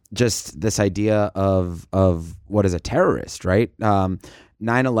is just this idea of what is a terrorist, right?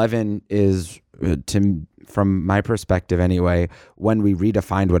 9/11 is, from my perspective anyway, when we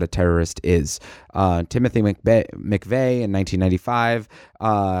redefined what a terrorist is. Timothy McVeigh in 1995,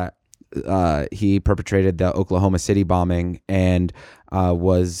 he perpetrated the Oklahoma City bombing, and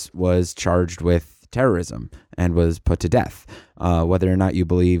was charged with terrorism and was put to death. Whether or not you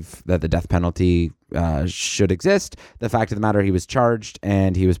believe that the death penalty should exist, the fact of the matter, he was charged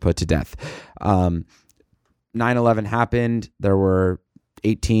and he was put to death. 9/11 happened. There were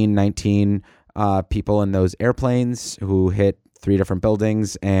 18, 19 people in those airplanes who hit 3 different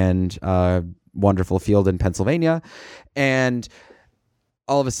buildings and a wonderful field in Pennsylvania. And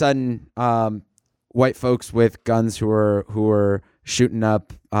all of a sudden, white folks with guns who were shooting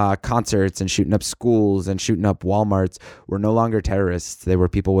up concerts and shooting up schools and shooting up Walmarts were no longer terrorists. They were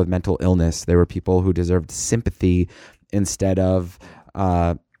people with mental illness. They were people who deserved sympathy instead of...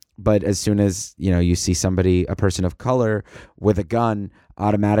 but as soon as, you see a person of color with a gun,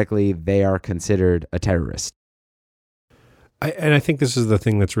 automatically they are considered a terrorist. I think this is the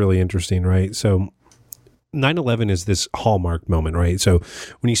thing that's really interesting, right? So 9/11 is this hallmark moment, right? So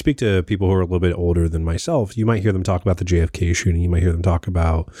when you speak to people who are a little bit older than myself, you might hear them talk about the JFK shooting. You might hear them talk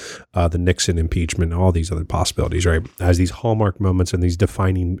about the Nixon impeachment, all these other possibilities, right? As these hallmark moments and these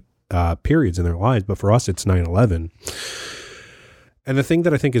defining periods in their lives. But for us, it's 9/11. And the thing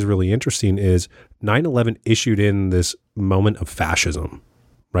that I think is really interesting is 9/11 issued in this moment of fascism,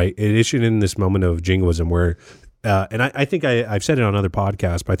 right? It issued in this moment of jingoism where, and I think I've said it on other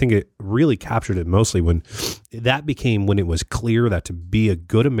podcasts, but I think it really captured it mostly when it was clear that to be a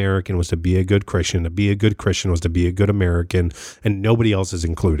good American was to be a good Christian, to be a good Christian was to be a good American, and nobody else is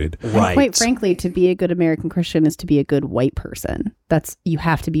included. Right. And quite frankly, to be a good American Christian is to be a good white person. You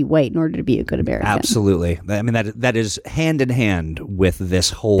have to be white in order to be a good American. Absolutely. I mean, that is hand in hand with this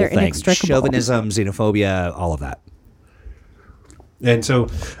whole They're thing. inextricable. Chauvinism, xenophobia, all of that. And so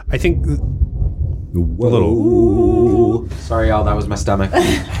I think... Sorry, y'all. That was my stomach.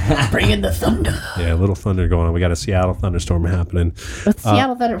 Bring in the thunder. Yeah, a little thunder going on. We got a Seattle thunderstorm happening. But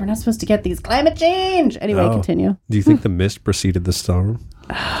Seattle thunder, we're not supposed to get these climate change. Anyway, continue. Do you think the mist preceded the storm?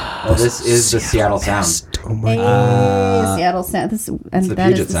 Well, this is the Seattle Sound. Oh my God. Seattle Sound. And the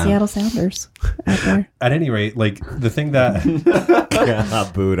that is Puget the Sound. Seattle Sounders out there. At any rate, like the thing that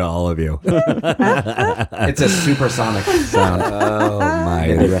Boo to all of you. It's a supersonic sound. Oh, my.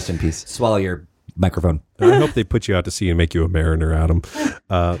 May they rest in peace. Swallow your microphone. I hope they put you out to sea and make you a mariner, Adam.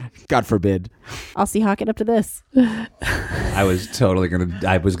 God forbid. I'll see Hawking up to this. I was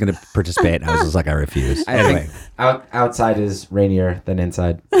gonna participate. I was just like, I refuse. I think outside is rainier than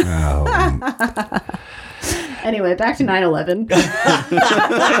inside. Anyway, back to 9/11.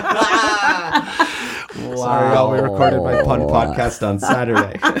 Sorry, y'all. We recorded my pun podcast on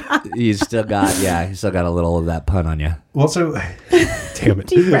Saturday. You still got a little of that pun on you. Well, so damn it.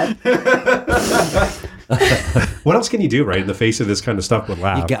 Deep breath. What else can you do, right, in the face of this kind of stuff but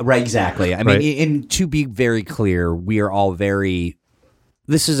laugh? Right, exactly. I Right. mean, and to be very clear, we are all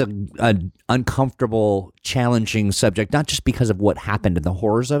this is an uncomfortable, challenging subject, not just because of what happened and the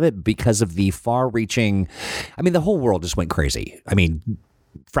horrors of it, because of the far-reaching, the whole world just went crazy. I mean,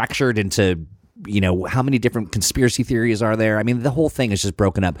 fractured into, how many different conspiracy theories are there? I mean, the whole thing is just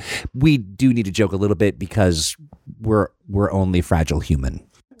broken up. We do need to joke a little bit because we're only fragile human.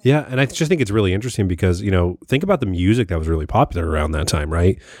 Yeah, and I just think it's really interesting because, think about the music that was really popular around that time,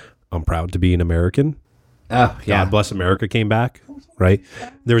 right? I'm proud to be an American. Oh, yeah. God Bless America came back, right?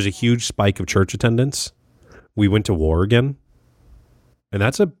 There was a huge spike of church attendance. We went to war again. And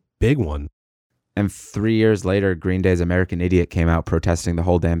that's a big one. And 3 years later, Green Day's American Idiot came out protesting the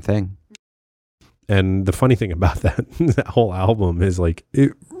whole damn thing. And the funny thing about that whole album is like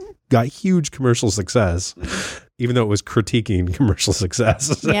it got huge commercial success, even though it was critiquing commercial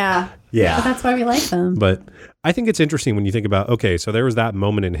success. Yeah. Yeah. But that's why we like them. But I think it's interesting when you think about, okay, so there was that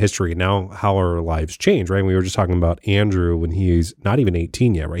moment in history. Now how our lives change, right? And we were just talking about Andrew when he's not even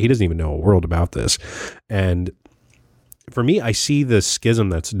 18 yet, right? He doesn't even know a world about this. And for me, I see the schism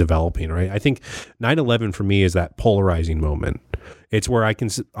that's developing, right? I think 9/11 for me is that polarizing moment. It's where I can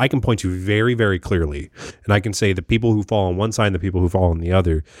point to very, very clearly, and I can say the people who fall on one side and the people who fall on the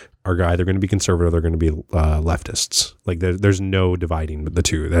other are either going to be conservative or they're going to be leftists. Like there's no dividing the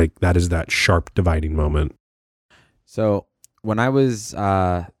two. Like that is that sharp dividing moment. So when I was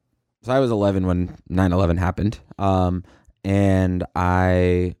 11 when 9/11 happened, and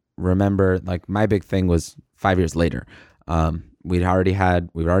I remember like my big thing was 5 years later. We'd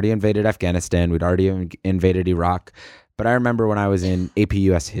already invaded Afghanistan. We'd already invaded Iraq. But I remember when I was in AP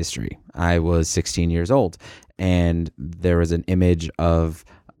US history, I was 16 years old, and there was an image of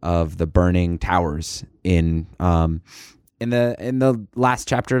the burning towers in the last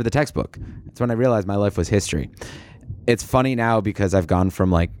chapter of the textbook. That's when I realized my life was history. It's funny now because I've gone from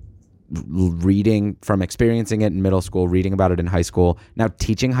like experiencing it in middle school, reading about it in high school, now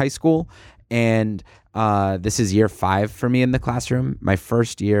teaching high school. And This is year 5 for me in the classroom. My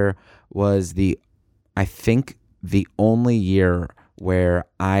first year was I think the only year where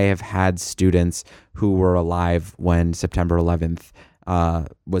I have had students who were alive when September 11th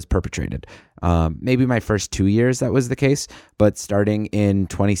was perpetrated. Maybe my first 2 years that was the case, but starting in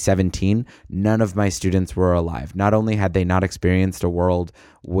 2017, none of my students were alive. Not only had they not experienced a world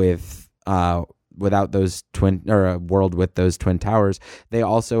without those a world with those twin towers, they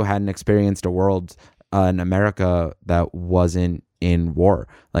also hadn't experienced a world in America that wasn't in war.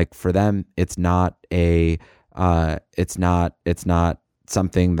 Like for them, it's not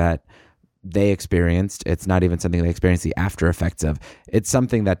something that they experienced. It's not even something they experienced the after effects of. It's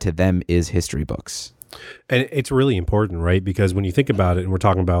something that to them is history books. And it's really important, right? Because when you think about it, and we're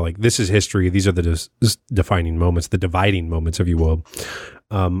talking about like, this is history, these are the defining moments, the dividing moments, if you will.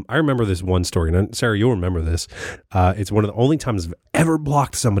 I remember this one story, and Sarah, you'll remember this. It's one of the only times I've ever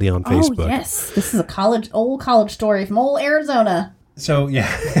blocked somebody on Facebook. Oh, yes. This is a old college story from old Arizona. So, yeah.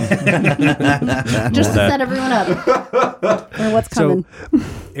 Just to set everyone up for what's coming. So,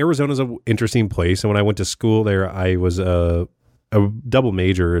 Arizona's an interesting place. And when I went to school there, I was a double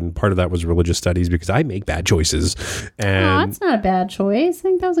major, and part of that was religious studies because I make bad choices. And that's not a bad choice. I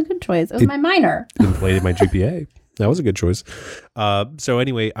think that was a good choice. It was my minor. Inflated my GPA. That was a good choice. So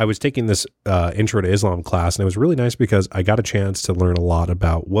anyway, I was taking this Intro to Islam class, and it was really nice because I got a chance to learn a lot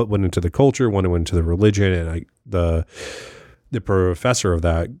about what went into the culture, what went into the religion, and the professor of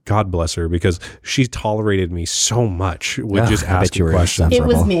that, God bless her, because she tolerated me so much with just asking questions. It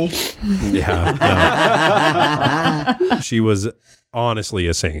was me. Yeah. No. She was honestly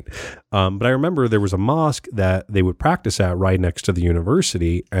a saint. But I remember there was a mosque that they would practice at right next to the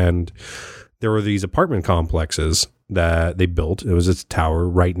university, and there were these apartment complexes that they built. It was this tower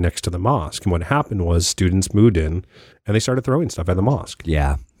right next to the mosque. And what happened was students moved in and they started throwing stuff at the mosque.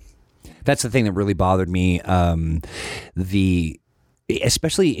 Yeah. That's the thing that really bothered me.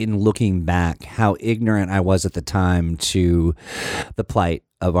 Especially in looking back, how ignorant I was at the time to the plight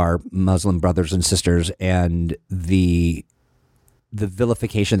of our Muslim brothers and sisters, and the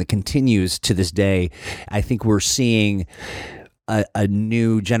vilification that continues to this day. I think we're seeing a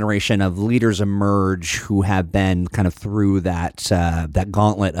new generation of leaders emerge who have been kind of through that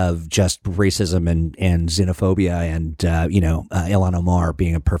gauntlet of just racism and xenophobia, and Ilhan Omar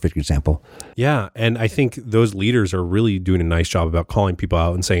being a perfect example. Yeah, and I think those leaders are really doing a nice job about calling people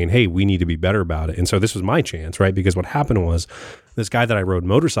out and saying, hey, we need to be better about it. And so this was my chance, right? Because what happened was this guy that I rode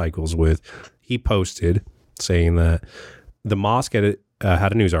motorcycles with, he posted saying that the mosque had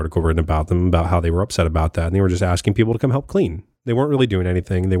a news article written about them, about how they were upset about that, and they were just asking people to come help clean. They weren't really doing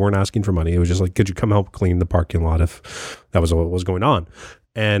anything. They weren't asking for money. It was just like, could you come help clean the parking lot if that was what was going on?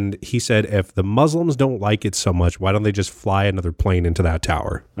 And he said, if the Muslims don't like it so much, why don't they just fly another plane into that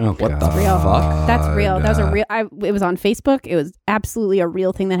tower? Oh, what the real. fuck? That's real. That was a real. It was on Facebook. It was absolutely a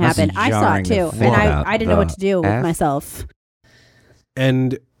real thing that happened. I saw it too, and I didn't know what to do with myself.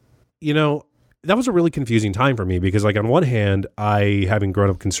 And that was a really confusing time for me because, like, on one hand, I, having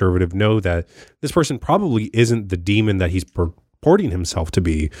grown up conservative, know that this person probably isn't the demon that he's purporting himself to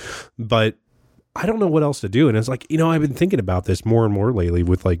be, but I don't know what else to do. And it's like, I've been thinking about this more and more lately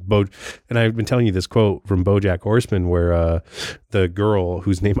with like and I've been telling you this quote from BoJack Horseman where the girl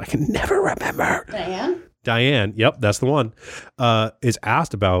whose name I can never remember, Diane, yep, that's the one, is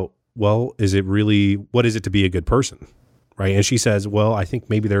asked about, well, what is it to be a good person? Right. And she says, well, I think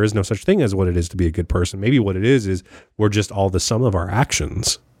maybe there is no such thing as what it is to be a good person. Maybe what it is we're just all the sum of our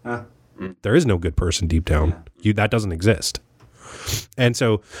actions. There is no good person deep down. That doesn't exist. And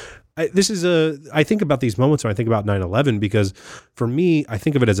so I think about these moments when I think about 9/11, because for me, I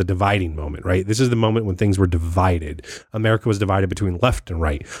think of it as a dividing moment, right? This is the moment when things were divided. America was divided between left and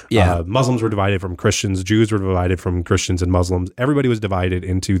right. Yeah. Muslims were divided from Christians. Jews were divided from Christians and Muslims. Everybody was divided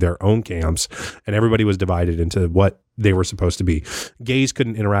into their own camps, and everybody was divided into what they were supposed to be. Gays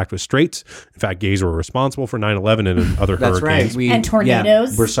couldn't interact with straights. In fact, gays were responsible for 9/11 and other That's hurricanes. right. And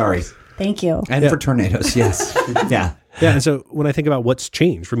tornadoes. Yeah, we're sorry. Thank you. And for tornadoes, yes. Yeah. Yeah, and so when I think about what's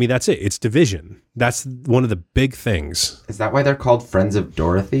changed, for me, that's it. It's division. That's one of the big things. Is that why they're called Friends of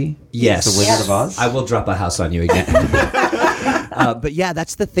Dorothy? Yes. The Wizard of Oz? I will drop a house on you again. But yeah,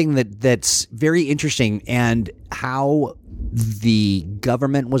 that's the thing that's very interesting, and how the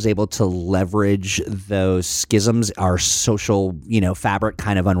government was able to leverage those schisms, our social, fabric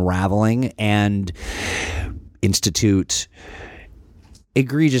kind of unraveling, and institute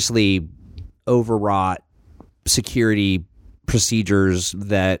egregiously overwrought security procedures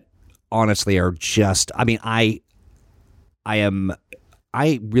that honestly are just, I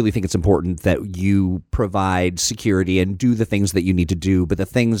really think it's important that you provide security and do the things that you need to do, but the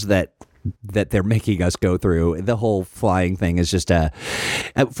things that that they're making us go through. The whole flying thing is just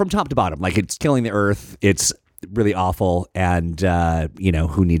from top to bottom. Like, it's killing the earth. It's really awful. And,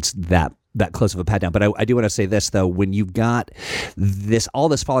 who needs that close of a pat down? But I do want to say this, though. When you've got all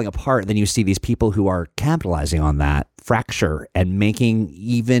this falling apart, then you see these people who are capitalizing on that fracture and making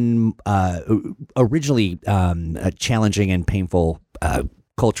even originally challenging and painful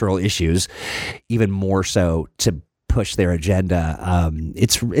cultural issues even more so to push their agenda.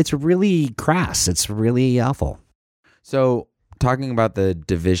 It's really crass. It's really awful. So talking about the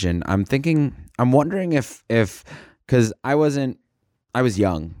division, I'm wondering if because I was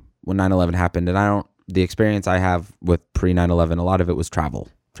young when 9/11 happened, and the experience I have with pre 9/11, a lot of it was travel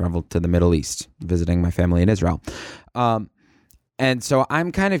to the Middle East, visiting my family in Israel. And so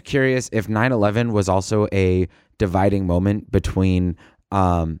I'm kind of curious if 9/11 was also a dividing moment between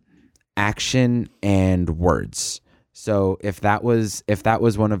action and words. So if that was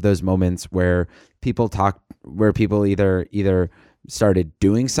one of those moments where people either started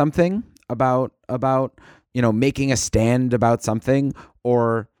doing something about making a stand about something,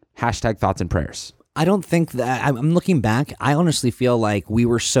 or hashtag thoughts and prayers. I don't think that I'm looking back. I honestly feel like we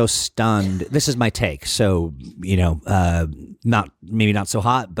were so stunned. This is my take. So, not so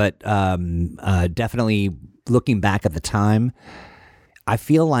hot, but definitely looking back at the time, I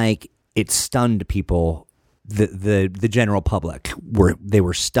feel like it stunned people. The general public they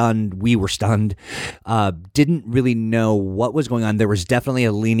were stunned. We were stunned. Didn't really know what was going on. There was definitely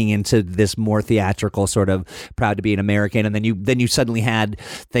a leaning into this more theatrical sort of proud to be an American, and then you suddenly had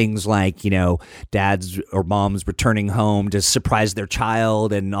things like dads or moms returning home to surprise their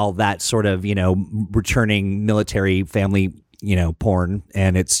child and all that sort of returning military family porn,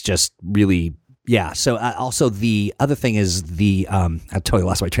 and it's just really. Yeah. So also the other thing is I totally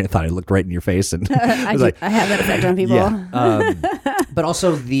lost my train of thought. I looked right in your face, and I have that effect on people. Yeah. But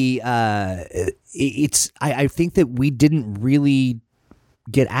also I think that we didn't really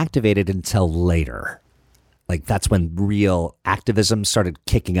get activated until later. Like, that's when real activism started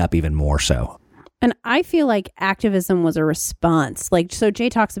kicking up even more so. And I feel like activism was a response. So Jay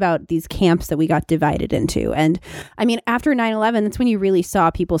talks about these camps that we got divided into. And I mean, after 9/11, that's when you really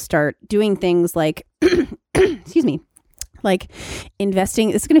saw people start doing things like, excuse me, like investing.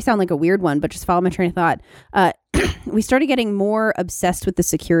 It's going to sound like a weird one, but just follow my train of thought. We started getting more obsessed with the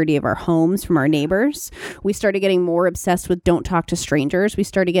security of our homes from our neighbors. We started getting more obsessed with don't talk to strangers. We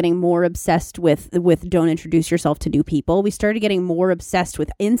started getting more obsessed with don't introduce yourself to new people. We started getting more obsessed with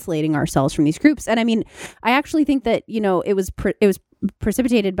insulating ourselves from these groups. And I mean, I actually think that, it was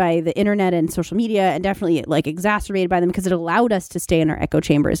precipitated by the internet and social media, and definitely exacerbated by them, because it allowed us to stay in our echo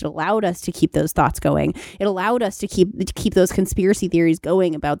chambers. It allowed us to keep those thoughts going. It allowed us to keep those conspiracy theories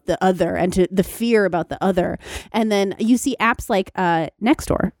going about the other, and to the fear about the other. And then you see apps like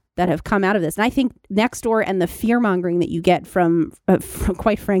Nextdoor that have come out of this. And I think Nextdoor and the fear mongering that you get from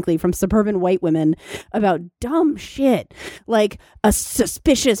quite frankly, from suburban white women about dumb shit, like a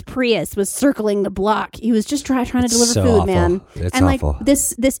suspicious Prius was circling the block. He was just trying to deliver so food, awful. man. It's and awful.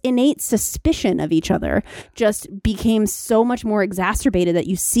 this innate suspicion of each other just became so much more exacerbated that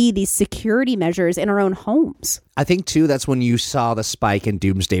you see these security measures in our own homes. I think too, that's when you saw the spike in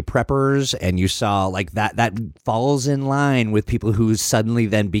doomsday preppers, and you saw that falls in line with people who suddenly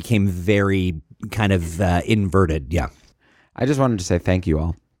then became very kind of inverted. Yeah. I just wanted to say thank you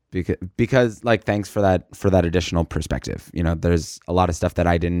all because thanks for that additional perspective. There's a lot of stuff that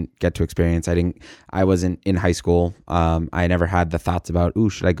I didn't get to experience. I wasn't in high school. I never had the thoughts about,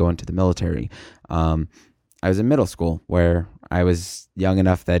 should I go into the military? I was in middle school, where I was young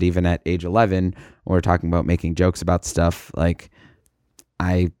enough that even at age 11, when we're talking about making jokes about stuff,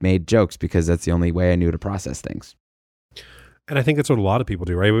 I made jokes because that's the only way I knew to process things. And I think that's what a lot of people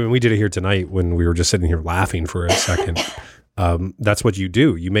do, right? When we did it here tonight, when we were just sitting here laughing for a second, that's what you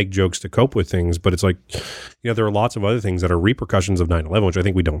do. You make jokes to cope with things, but it's there are lots of other things that are repercussions of 9/11, which I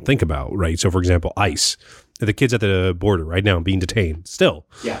think we don't think about, right? So, for example, ICE, the kids at the border right now being detained, still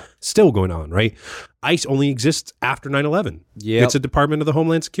going on, right? ICE only exists after 9/11. Yep. It's a Department of the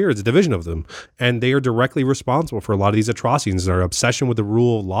Homeland Security. It's a division of them. And they are directly responsible for a lot of these atrocities, our obsession with the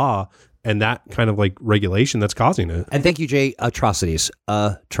rule of law and that kind of regulation that's causing it. And thank you, Jay. Atrocities.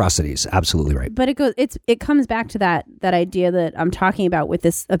 Absolutely right. But it comes back to that idea that I'm talking about, with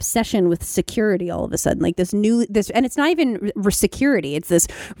this obsession with security all of a sudden, and it's not even security. It's this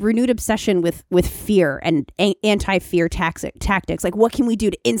renewed obsession with fear and anti-fear tactics. Like, what can we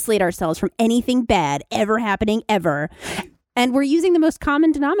do to insulate ourselves from anything bad ever happening ever? And we're using the most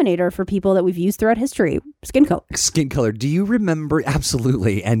common denominator for people that we've used throughout history: skin color. Skin color. Do you remember?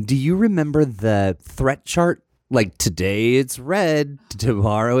 Absolutely. And do you remember the threat chart like today it's red,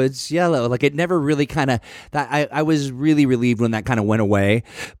 tomorrow it's yellow. Like it never really kind of that. I was really relieved when that kind of went away.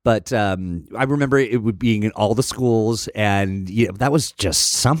 But I remember it would being in all the schools, and that was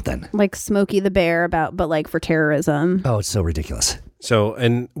just something. Like Smokey the Bear but like for terrorism. Oh, it's so ridiculous. So,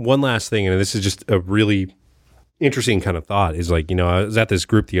 and one last thing, and this is just a really interesting kind of thought, is like, I was at this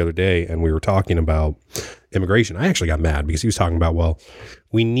group the other day and we were talking about immigration. I actually got mad because he was talking about, well,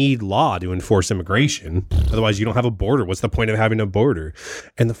 we need law to enforce immigration. Otherwise, you don't have a border. What's the point of having a border?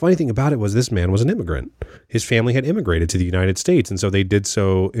 And the funny thing about it was this man was an immigrant. His family had immigrated to the United States. And so they did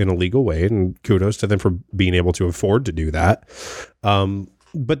so in a legal way. And kudos to them for being able to afford to do that.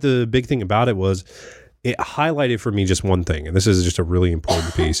 But the big thing about it was it highlighted for me just one thing. And this is just a really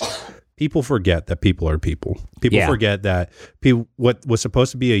important piece. People forget that people are people. People forget that what was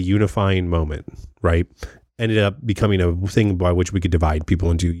supposed to be a unifying moment, right, ended up becoming a thing by which we could divide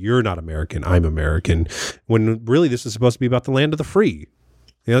people into, you're not American, I'm American, when really this is supposed to be about the land of the free.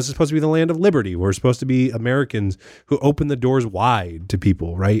 This is supposed to be the land of liberty. We're supposed to be Americans who open the doors wide to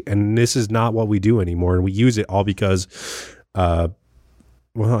people, right? And this is not what we do anymore. And we use it all because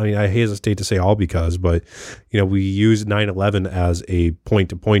well, I mean, I hesitate to say all because, but, we use 9/11 as a point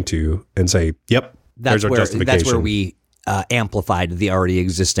to point to and say, yep, there's our justification. That's where we amplified the already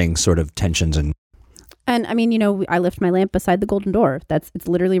existing sort of tensions. And I mean, I lift my lamp beside the golden door. It's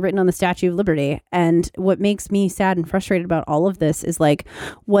literally written on the Statue of Liberty. And what makes me sad and frustrated about all of this is like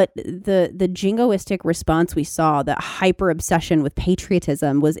what the jingoistic response we saw, that hyper obsession with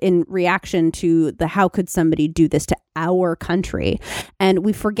patriotism, was in reaction to the how could somebody do this to our country. And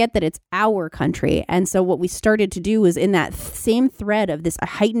we forget that it's our country. And so what we started to do was in that same thread of this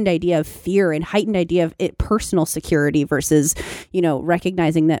heightened idea of fear and heightened idea of personal security versus,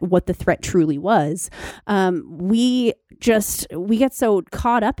 recognizing that what the threat truly was. We get so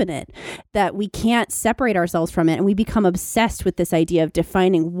caught up in it that we can't separate ourselves from it, and we become obsessed with this idea of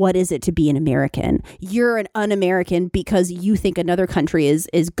defining what is it to be an American. You're an un-American because you think another country is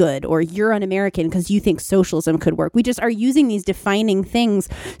good, or you're un-American because you think socialism could work. We just are using these defining things,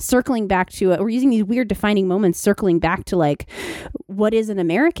 circling back to it. We're using these weird defining moments, circling back to like, what is an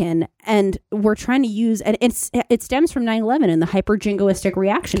American? And we're trying to use, and it stems from 9/11 and the hyper jingoistic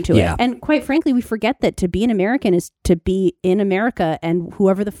reaction to it. And quite frankly, we forget that to be an American is to be in America and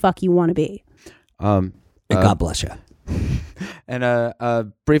whoever the fuck you want to be. And God bless you. And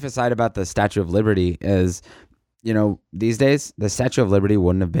a brief aside about the Statue of Liberty is, these days the Statue of Liberty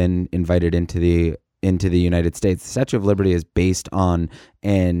wouldn't have been invited into the United States. The Statue of Liberty is based on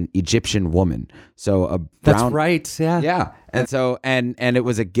an Egyptian woman. So a brown, that's right. Yeah. Yeah. And so and it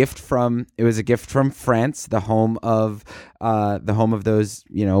was a gift from France, the home of those,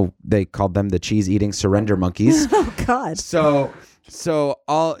 they called them the cheese eating surrender monkeys. Oh God. So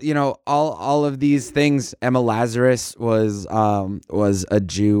all of these things. Emma Lazarus was a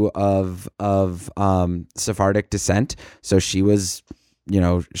Jew of Sephardic descent. So she was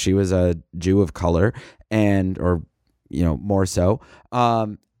a Jew of color, or more so.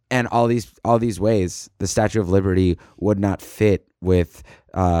 And all these ways, the Statue of Liberty would not fit with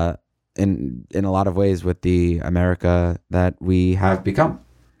in a lot of ways with the America that we have become.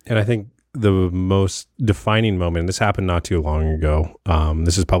 And I think the most defining moment, and this happened not too long ago,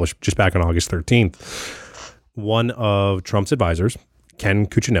 this is published just back on August 13th, one of Trump's advisors, Ken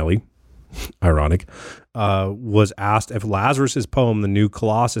Cuccinelli, ironic, was asked if Lazarus's poem, The New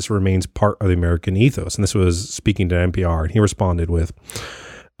Colossus, remains part of the American ethos. And this was speaking to NPR. And he responded with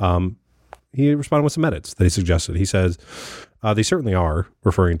some edits that he suggested. He says, they certainly are,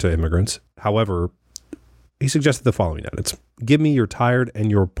 referring to immigrants. However, he suggested the following edits. Give me your tired and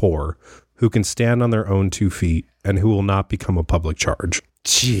your poor, who can stand on their own 2 feet and who will not become a public charge.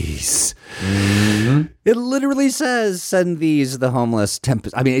 Jeez. Mm-hmm. It literally says, send these, the homeless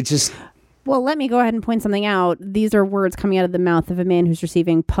tempest. I mean, it just... Well, let me go ahead and point something out. These are words coming out of the mouth of a man who's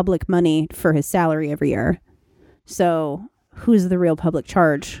receiving public money for his salary every year. So who's the real public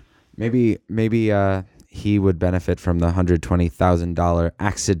charge? Maybe he would benefit from the $120,000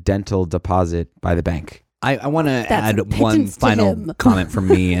 accidental deposit by the bank. I want to add one final comment from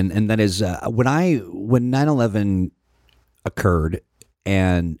me, and that is when 9/11 occurred,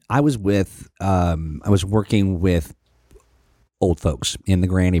 and I was working with old folks in the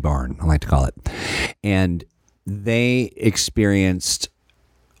granny barn, I like to call it, and they experienced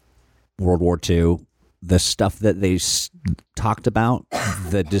World War II. The stuff that they talked about,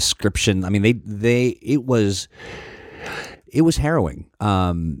 the description. I mean, it was harrowing.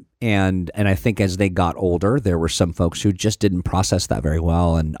 And I think as they got older, there were some folks who just didn't process that very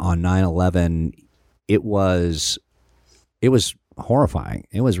well. And on 9/11, it was horrifying.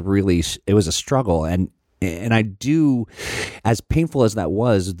 It was a struggle. And And I do, as painful as that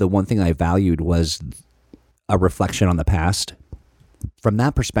was, the one thing I valued was a reflection on the past. From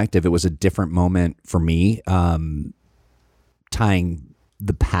that perspective, it was a different moment for me, tying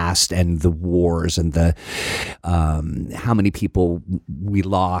the past and the wars and the how many people we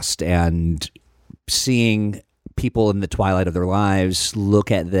lost, and seeing people in the twilight of their lives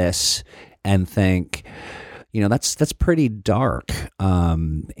look at this and think, that's pretty dark.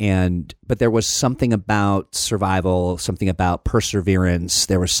 But there was something about survival, something about perseverance.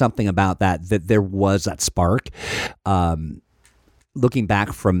 There was something about that there was that spark. Looking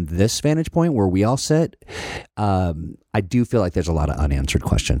back from this vantage point where we all sit, I do feel like there's a lot of unanswered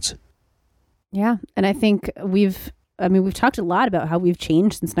questions. Yeah. And I think we've talked a lot about how we've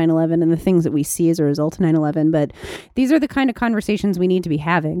changed since 9/11 and the things that we see as a result of 9/11, but these are the kind of conversations we need to be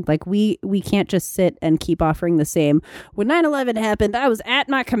having. Like we can't just sit and keep offering the same. When 9/11 happened, I was at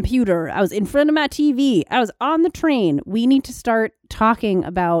my computer. I was in front of my TV. I was on the train. We need to start talking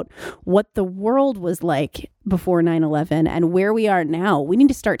about what the world was like before 9/11 and where we are now. We need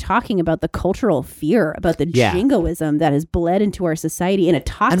to start talking about the cultural fear, about the jingoism that has bled into our society in a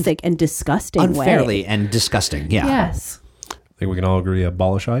toxic and disgusting unfairly way. and disgusting. Yeah. Yes. I think we can all agree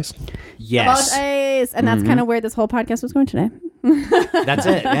abolish ICE. Yes. About ICE. And that's kind of where this whole podcast was going today. That's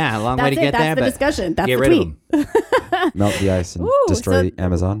it. Yeah. A long way to get that's there. the but discussion. That's get the rid tweet. of them. Melt the ice and Ooh, destroy so the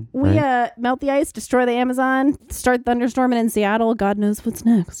Amazon. We right? melt the ice, destroy the Amazon, start thunderstorming in Seattle. God knows what's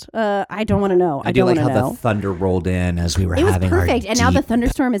next. I don't want to know. I do don't like wanna how know. the thunder rolled in as we were It was having perfect. our And now the deep-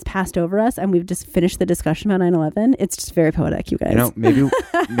 thunderstorm has passed over us and we've just finished the discussion about 9/11. It's just very poetic, you guys.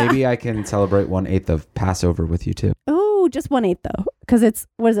 Maybe I can celebrate 1/8 of Passover with you too. Oh, just 1/8 though. Because it's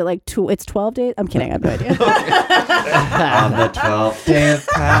 12 days? I'm kidding. I have no idea. On the 12th day of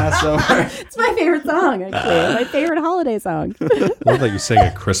Passover. It's my favorite song, actually. My favorite holiday song. I love that you sang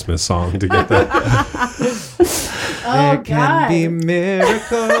a Christmas song to get that. Oh, There can be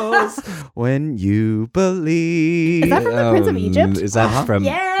miracles when you believe. Is that from The Prince of Egypt? Is that from?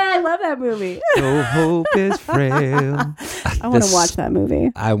 Yeah, I love that movie. No hope is frail. I want to This- watch that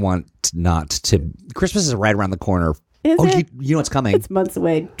movie. I want not to. Christmas is right around the corner. Is oh, it? you know what's coming? It's months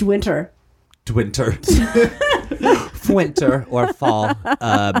away. Winter. Winter, winter or fall.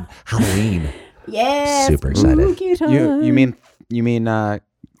 Halloween. Yeah. Super excited. You mean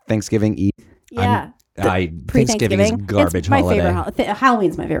Thanksgiving Eve? Yeah. Thanksgiving is garbage It's my holiday. favorite.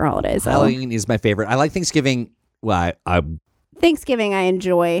 Halloween's my favorite holiday. So Halloween is my favorite. I like Thanksgiving. Well, I Thanksgiving I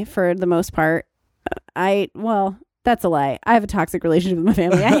enjoy for the most part. That's a lie. I have a toxic relationship with my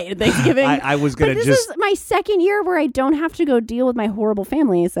family. I hated Thanksgiving. I was gonna but this is my second year where I don't have to go deal with my horrible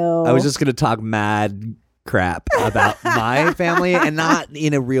family. So I was just gonna talk mad crap about my family and not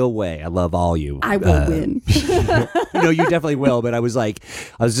in a real way. I love all you. I will win. You definitely will. But I was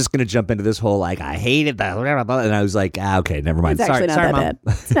just gonna jump into this whole like I hated that, and I was like, okay, never mind. It's actually not that Mom. bad.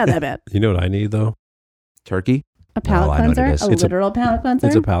 It's not that bad. You know what I need though? Turkey? A palate I know what it cleanser? is. A It's a- literal palate cleanser?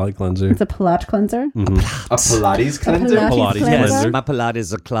 It's a palate cleanser. It's a palate cleanser? Mhm. A Pilates cleanser? Pilates cleanser? Yes, cleanser. my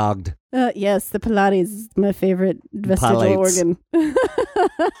Pilates are clogged. Yes, the Pilates is my favorite vestigial Pilates. organ.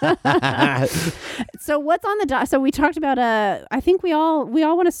 So what's on the so we talked about I think we all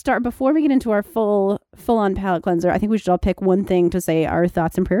want to start before we get into our full on palate cleanser. I think we should all pick one thing to say our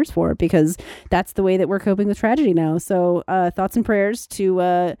thoughts and prayers for, because that's the way that we're coping with tragedy now. So thoughts and prayers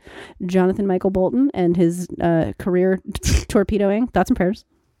to Jonathan Michael Bolton and his career torpedoing. Thoughts and prayers.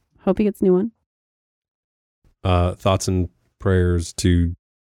 Hope he gets a new one. Thoughts and prayers to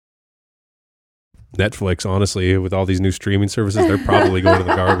Netflix. Honestly, with all these new streaming services, they're probably going to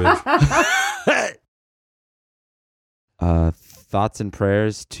the garbage. Thoughts and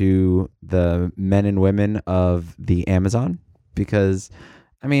prayers to the men and women of the Amazon, because,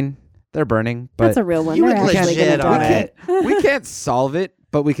 I mean, they're burning. But That's a real one. You They're would actually legit gonna on die. it. we can't solve it,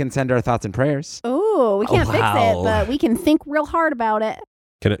 but we can send our thoughts and prayers. Oh, we can't fix wow. it, but we can think real hard about it.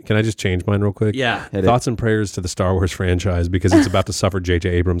 Can I just change mine real quick? Yeah. Hit it. Thoughts and prayers to the Star Wars franchise, because it's about to suffer J.J.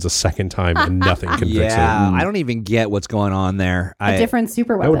 Abrams a second time and nothing can fix Yeah, it. I don't even get what's going on there. A different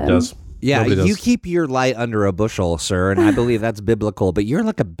super No, weapon. it does. Yeah, Nobody does. you keep your light under a bushel, sir, and I believe that's biblical. But you're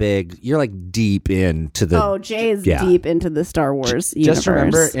like deep into the. Oh, Jay is Yeah. deep into the Star Wars universe. Just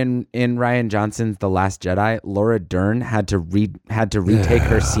remember, in Ryan Johnson's The Last Jedi, Laura Dern had to retake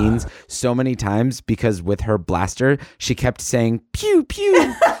her scenes so many times because with her blaster, she kept saying pew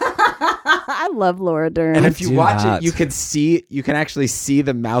pew. I love Laura Dern. And if you do watch not. it, you can actually see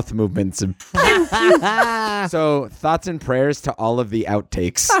the mouth movements of pew pew. So thoughts and prayers to all of the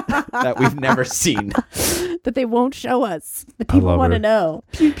outtakes that we've never seen. that they won't show us. The people love want to her. know.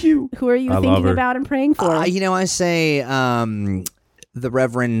 Pew pew. Who are you I love thinking her. about and praying for? I say the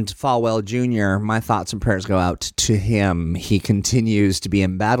Reverend Falwell Jr., my thoughts and prayers go out to him. He continues to be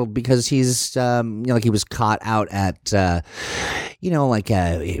embattled because he's, like he was caught out at,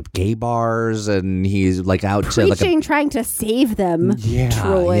 gay bars, and he's like out to like Preaching, trying to save them.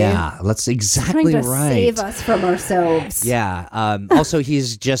 Troy. Yeah, that's exactly Trying to right. save us from ourselves. Yeah. Also,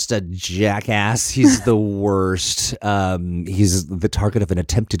 he's just a jackass. He's the worst. He's the target of an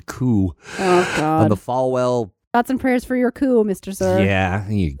attempted coup Oh, God. on the Falwell. Thoughts and prayers for your coup, Mr. Sir. Yeah,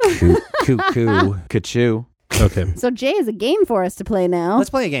 you coup. Ka-choo. Okay. So Jay has a game for us to play now. Let's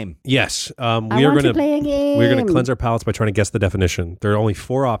play a game. Yes. I We are want going to play a game. We're going to cleanse our palates by trying to guess the definition. There are only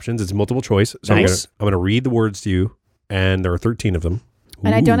 4 options. It's multiple choice. So Nice. I'm going to read the words to you, and there are 13 of them.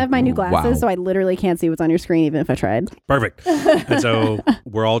 And I don't have my new glasses, wow. so I literally can't see what's on your screen, even if I tried. Perfect. And so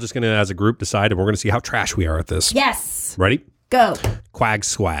we're all just going to, as a group, decide, and we're going to see how trash we are at this. Yes. Ready? Go. Quag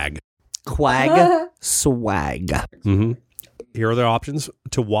swag. Quag swag. Mm-hmm. Here are the options: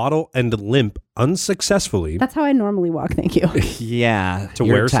 to waddle and limp unsuccessfully, That's how I normally walk. Thank you. Yeah. To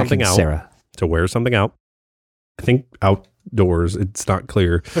you're wear attacking something out. Sarah. to wear something out. I think outdoors. It's not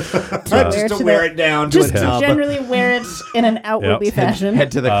clear. Wear to to wear the- it down Just to a tub. generally wear it in an outwardly Yep. fashion.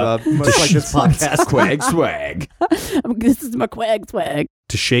 Head to the club. Much like this podcast. Quag swag. This is my quag swag.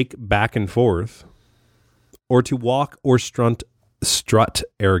 To shake back and forth, or to walk or strut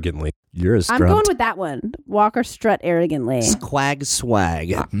arrogantly. You're a I'm strunt. going with that one. Walk or strut arrogantly. Quag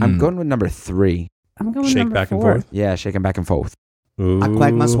swag. I'm going with number 3. I'm going with Shake number back 4. and forth. Yeah, shaking back and forth. Ooh. I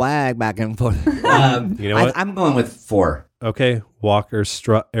quag my swag back and forth. You know what? I'm going with 4. Okay, walk or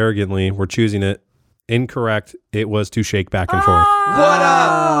strut arrogantly. We're choosing it. Incorrect. It was to shake back and forth.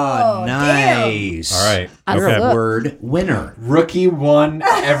 Oh, nice. All right. I Okay. suck. Word winner. Rookie won.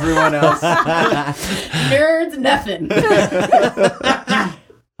 Everyone else. Nerds, nothing.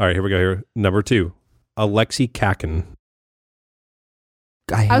 All right, here we go. Here, number 2, Alexi Kakin.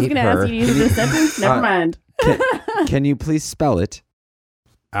 I I was hate going to her. ask you to use this sentence. Never mind. Can you please spell it?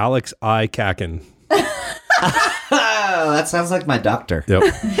 Alex I Kakin. Oh, that sounds like my doctor. Yep.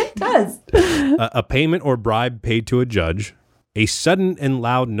 It does. A payment or bribe paid to a judge, a sudden and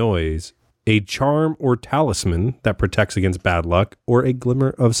loud noise, a charm or talisman that protects against bad luck, or a glimmer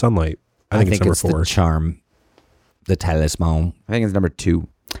of sunlight. I think it's number 4. the charm, the talisman. I think it's number 2.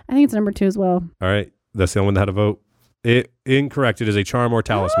 I think it's number 2 as well. All right, that's the only one that had a vote. Incorrect. It is a charm or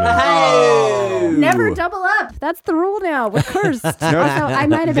talisman. Never double up. That's the rule now. We're cursed. Also, I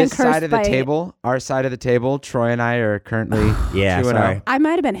might have been This cursed side of the by table, our side of the table, Troy and I are currently Yeah, 2-0. sorry. I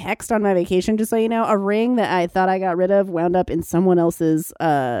might have been hexed on my vacation, just so you know. A ring that I thought I got rid of wound up in someone else's,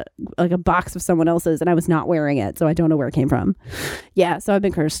 like a box of someone else's, and I was not wearing it, so I don't know where it came from. Yeah, so I've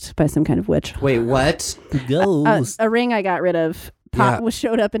been cursed by some kind of witch. Wait, what? A ring I got rid of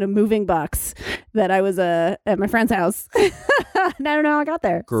showed up in a moving box that I was at my friend's house. And I don't know how I got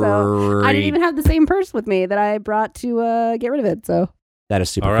there. So I didn't even have the same purse with me that I brought to get rid of it. So That is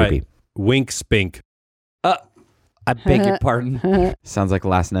super All right. creepy. Wink spink. I beg your pardon. Sounds like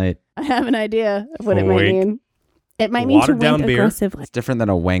last night. I have an idea of what it might Wink. mean. It might mean to Watered down wink beer. aggressively. It's different than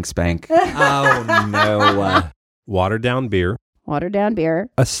a wank spank. Oh, no. Watered down beer. Watered down beer.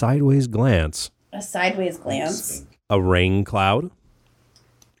 A sideways glance. A sideways glance. A rain cloud.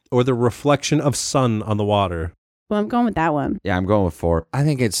 Or the reflection of sun on the water. Well, I'm going with that one. Yeah, I'm going with 4. I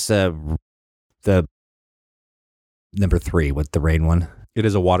think it's the number 3 with the rain one. It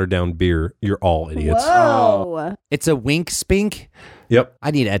is a watered down beer. You're all idiots. Whoa. It's a wink spink. Yep.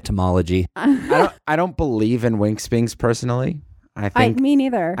 I need etymology. I don't believe in wink spinks personally. Me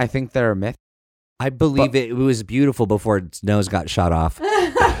neither. I think they're a myth. I believe it was beautiful before its nose got shot off.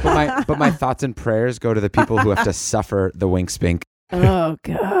 But my thoughts and prayers go to the people who have to suffer the wink spink. Oh,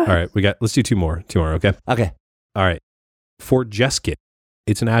 God. All right. Let's do 2 more. 2 more. Okay. Okay. All right. For Jeskit,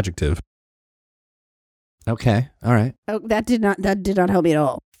 it's an adjective. Okay. All right. Oh, that did not help me at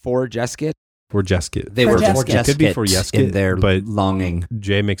all. For Jeskit, For Jeskit. They For were Jeskit. for It could be for Jeskit Jeskit, in their but longing.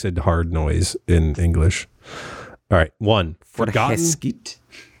 Jay makes a hard noise in English. All right. 1. for Forgotten. Heskit.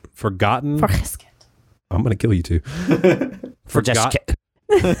 Forgotten. For Heskett. I'm going to kill you too. For Forgot-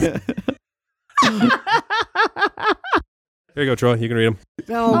 Jeskit. Here you go, Troy. You can read them.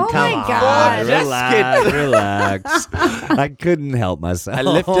 Oh my God. Relax. I couldn't help myself. I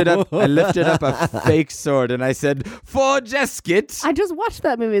lifted up a fake sword and I said, "For Jeskit." I just watched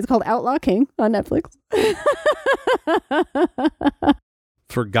that movie. It's called Outlaw King on Netflix.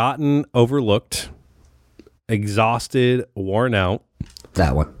 Forgotten, overlooked, exhausted, worn out,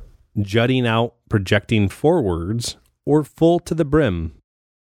 that one. jutting out, projecting forwards, or full to the brim.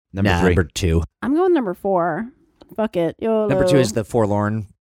 Number 3. Number 2. I'm going number 4. Fuck it. YOLO. Number 2 is the forlorn.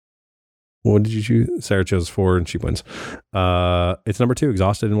 What did you choose? Sarah chose 4 and she wins. It's number 2,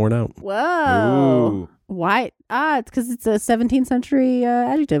 exhausted and worn out. Whoa. Ooh. Why? It's because it's a 17th century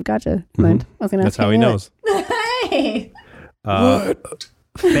adjective. Gotcha. Mind. I was gonna That's ask how you he what. knows. Hey.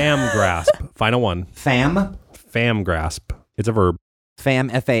 Fam grasp. Final one. Fam? Fam grasp. It's a verb. Fam,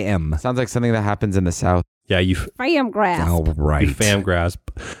 F-A-M. Sounds like something that happens in the South. Yeah, you Fam grasp. All right. fam grasp.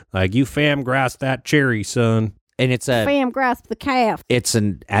 Like you fam grasp that cherry, son. And it's Fam grasp the calf it's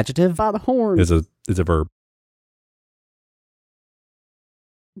an adjective? by the horn. It's a verb.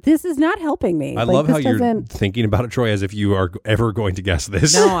 This is not helping me. I Like, love this how you're doesn't- thinking about it, Troy, as if you are ever going to guess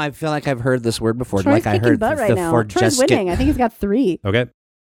this. No, I feel like I've heard this word before. Troy's like I kicking heard butt right the now. for Troy's just winning. I think he's got 3. Okay.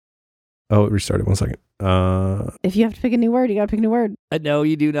 Oh, it restarted. 1 second. All If you have to pick a new word, you got to pick a new word. No,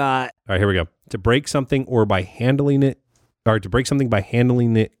 you do not. right, here we go. To break something or by handling it, or to break something by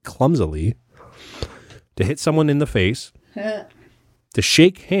handling it clumsily. To hit someone in the face. To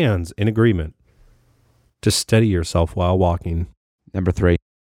shake hands in agreement. To steady yourself while walking. Number 3.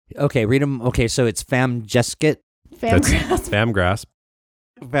 Okay, read them. Okay, so it's fam gesket, Fam That's grasp. fam grasp.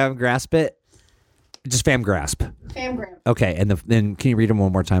 fam grasp it. Just fam grasp. Fam grasp. Okay, and then can you read them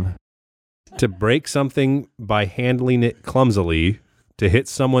one more time? To break something by handling it clumsily. To hit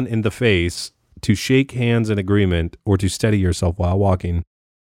someone in the face. To shake hands in agreement. Or to steady yourself while walking.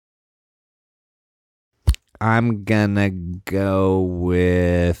 I'm gonna go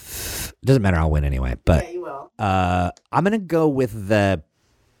with. It doesn't matter. I'll win anyway. But Yeah, you will. I'm gonna go with the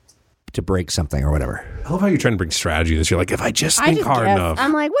to break something or whatever. I love how you're trying to bring strategy this. You're like, if I just I think just hard guessed. enough.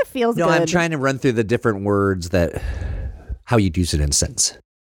 I'm like, what feels No, good? I'm trying to run through the different words that how you'd use it in a sentence.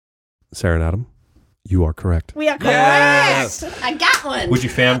 Sarah and Adam, you are correct. We are correct. Yes. I got one. Would you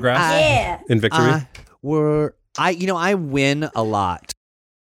fam grasp Yeah. in victory? I win a lot.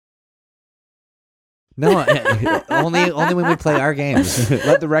 No, only when we play our games.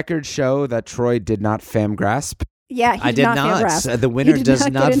 Let the record show that Troy did not fam grasp. Yeah, he I did fam not. grasp. The winner He did does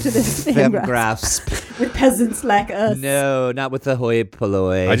not not get into this fem fam grasp. with peasants like us. No, not with the hoi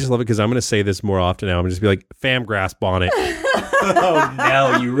polloi. I just love it because I'm going to say this more often now. I'm going to just be like, fam grasp on it. oh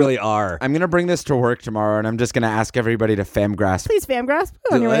no, you really are. I'm going to bring this to work tomorrow, and I'm just going to ask everybody to fam grasp. Please fam grasp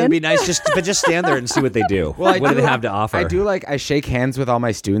on your way It'd in. be nice but just stand there and see what they do. Well, what do they have to offer? I shake hands with all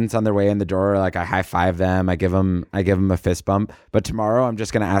my students on their way in the door. Like I high five them. I give them a fist bump. But tomorrow I'm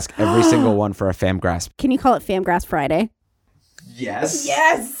just going to ask every single one for a fam grasp. Can you call it fam grasp Friday? Yes.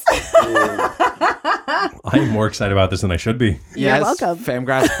 Yes. I am more excited about this than I should be. You're welcome. Fam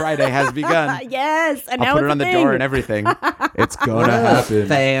grasp Friday has begun. Yes. And now I'll put it's it on a the thing. door and everything. It's gonna happen.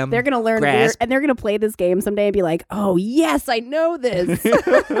 Fam. They're gonna learn grasp. weird, and they're gonna play this game someday and be like, "Oh yes, I know this."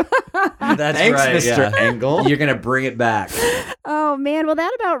 That's Thanks, right, Mr. yeah. Engel. You're gonna bring it back. Oh man, well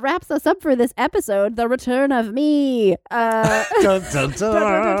that about wraps us up for this episode, The Return of Me. Dun, dun,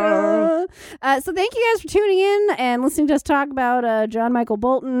 dun. So thank you guys for tuning in and listening to us talk about John Michael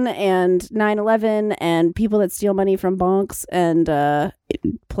Bolton and 9/11 and people that steal money from banks and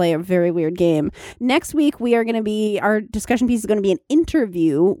play a very weird game. Next week we are going to be, our discussion piece is going to be an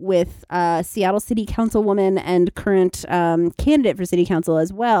interview with Seattle City Councilwoman and current candidate for City Council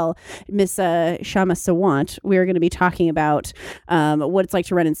as well, Miss Shama Sawant. We're going to be talking about what it's like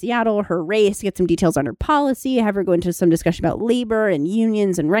to run in Seattle, her race, get some details on her policy, have her go into some discussion about labor and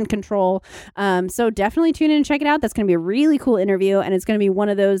unions and rent control. So definitely tune in and check it out. That's going to be a really cool interview, and it's going to be one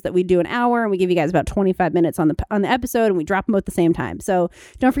of those that we do an hour and we give you guys about 25 minutes on the episode, and we drop them both at the same time. So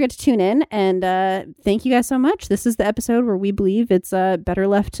don't forget to tune in, and thank you guys so much. This is the episode where we believe it's better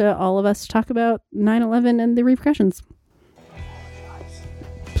left to all of us to talk about 9/11 and the repercussions.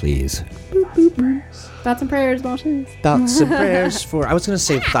 Please. Thoughts and prayers, Balshes. Thoughts and prayers for. I was going to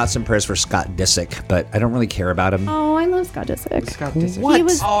say thoughts and prayers for Scott Disick, but I don't really care about him. Oh, I love Scott Disick. Scott Disick. What? He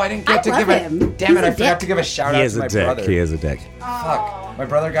was, Oh, I didn't get to love give him. it. Damn He's it! a I forgot dick. to give a shout He out is to a my dick. brother. He is a dick. Fuck. My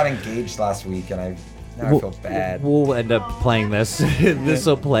brother got engaged last week, and I feel bad. We'll end up playing this. This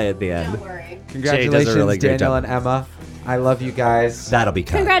will play at the end. Congratulations, really great Daniel job. and Emma. I love you guys. That'll be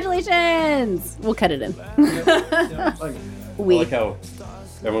cut. Congratulations! We'll cut it in. I like how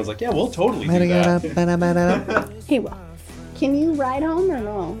everyone's like, yeah, we'll totally do that. Hey, well, can you ride home or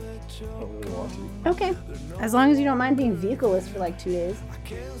no? Okay. As long as you don't mind being vehicleless for like 2 days.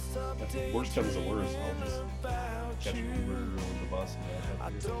 Worst comes to worst, I'll just catch an Uber or the bus.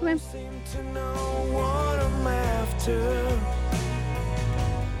 Okay. To know what I'm after.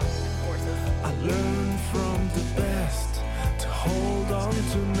 I learned from the best to hold on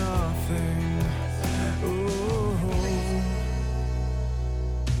to nothing. Ooh.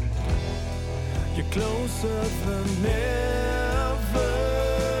 You're closer than ever.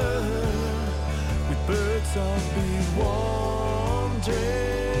 With birds I'll be wandering.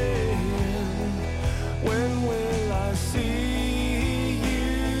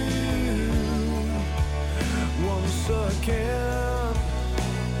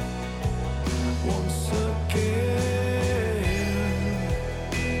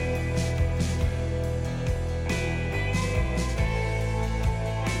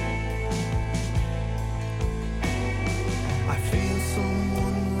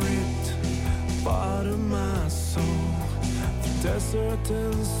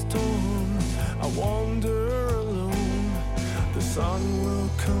 distant storm, I wander alone. The sun will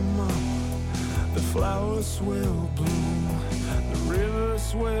come up, the flowers will bloom, the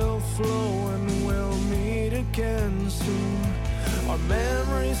rivers will flow, and we'll meet again soon. Our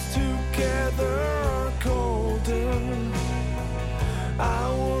memories together are golden. I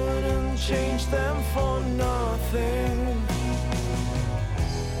wouldn't change them for nothing.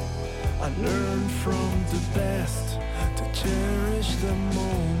 I learned from the best to cherish the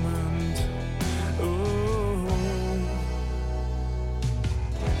moment. Oh,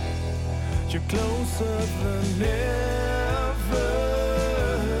 you're closer than ever.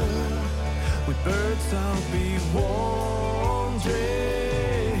 With birds I'll be wandering.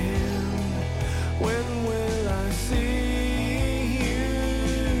 When will I see you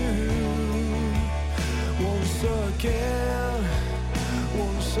once again?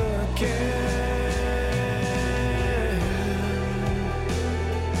 Once again.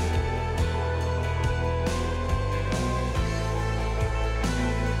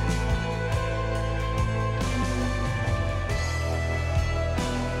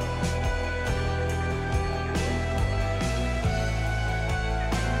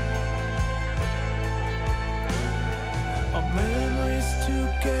 Our memories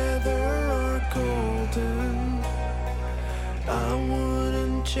together are golden. I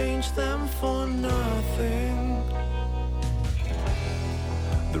wouldn't change them for nothing.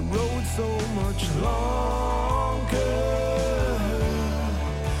 The road's so much longer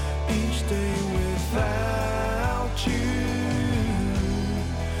each day without you.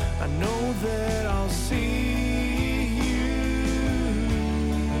 I know that I'll see you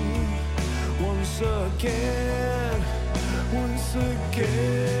once again, once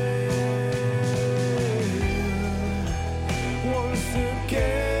again.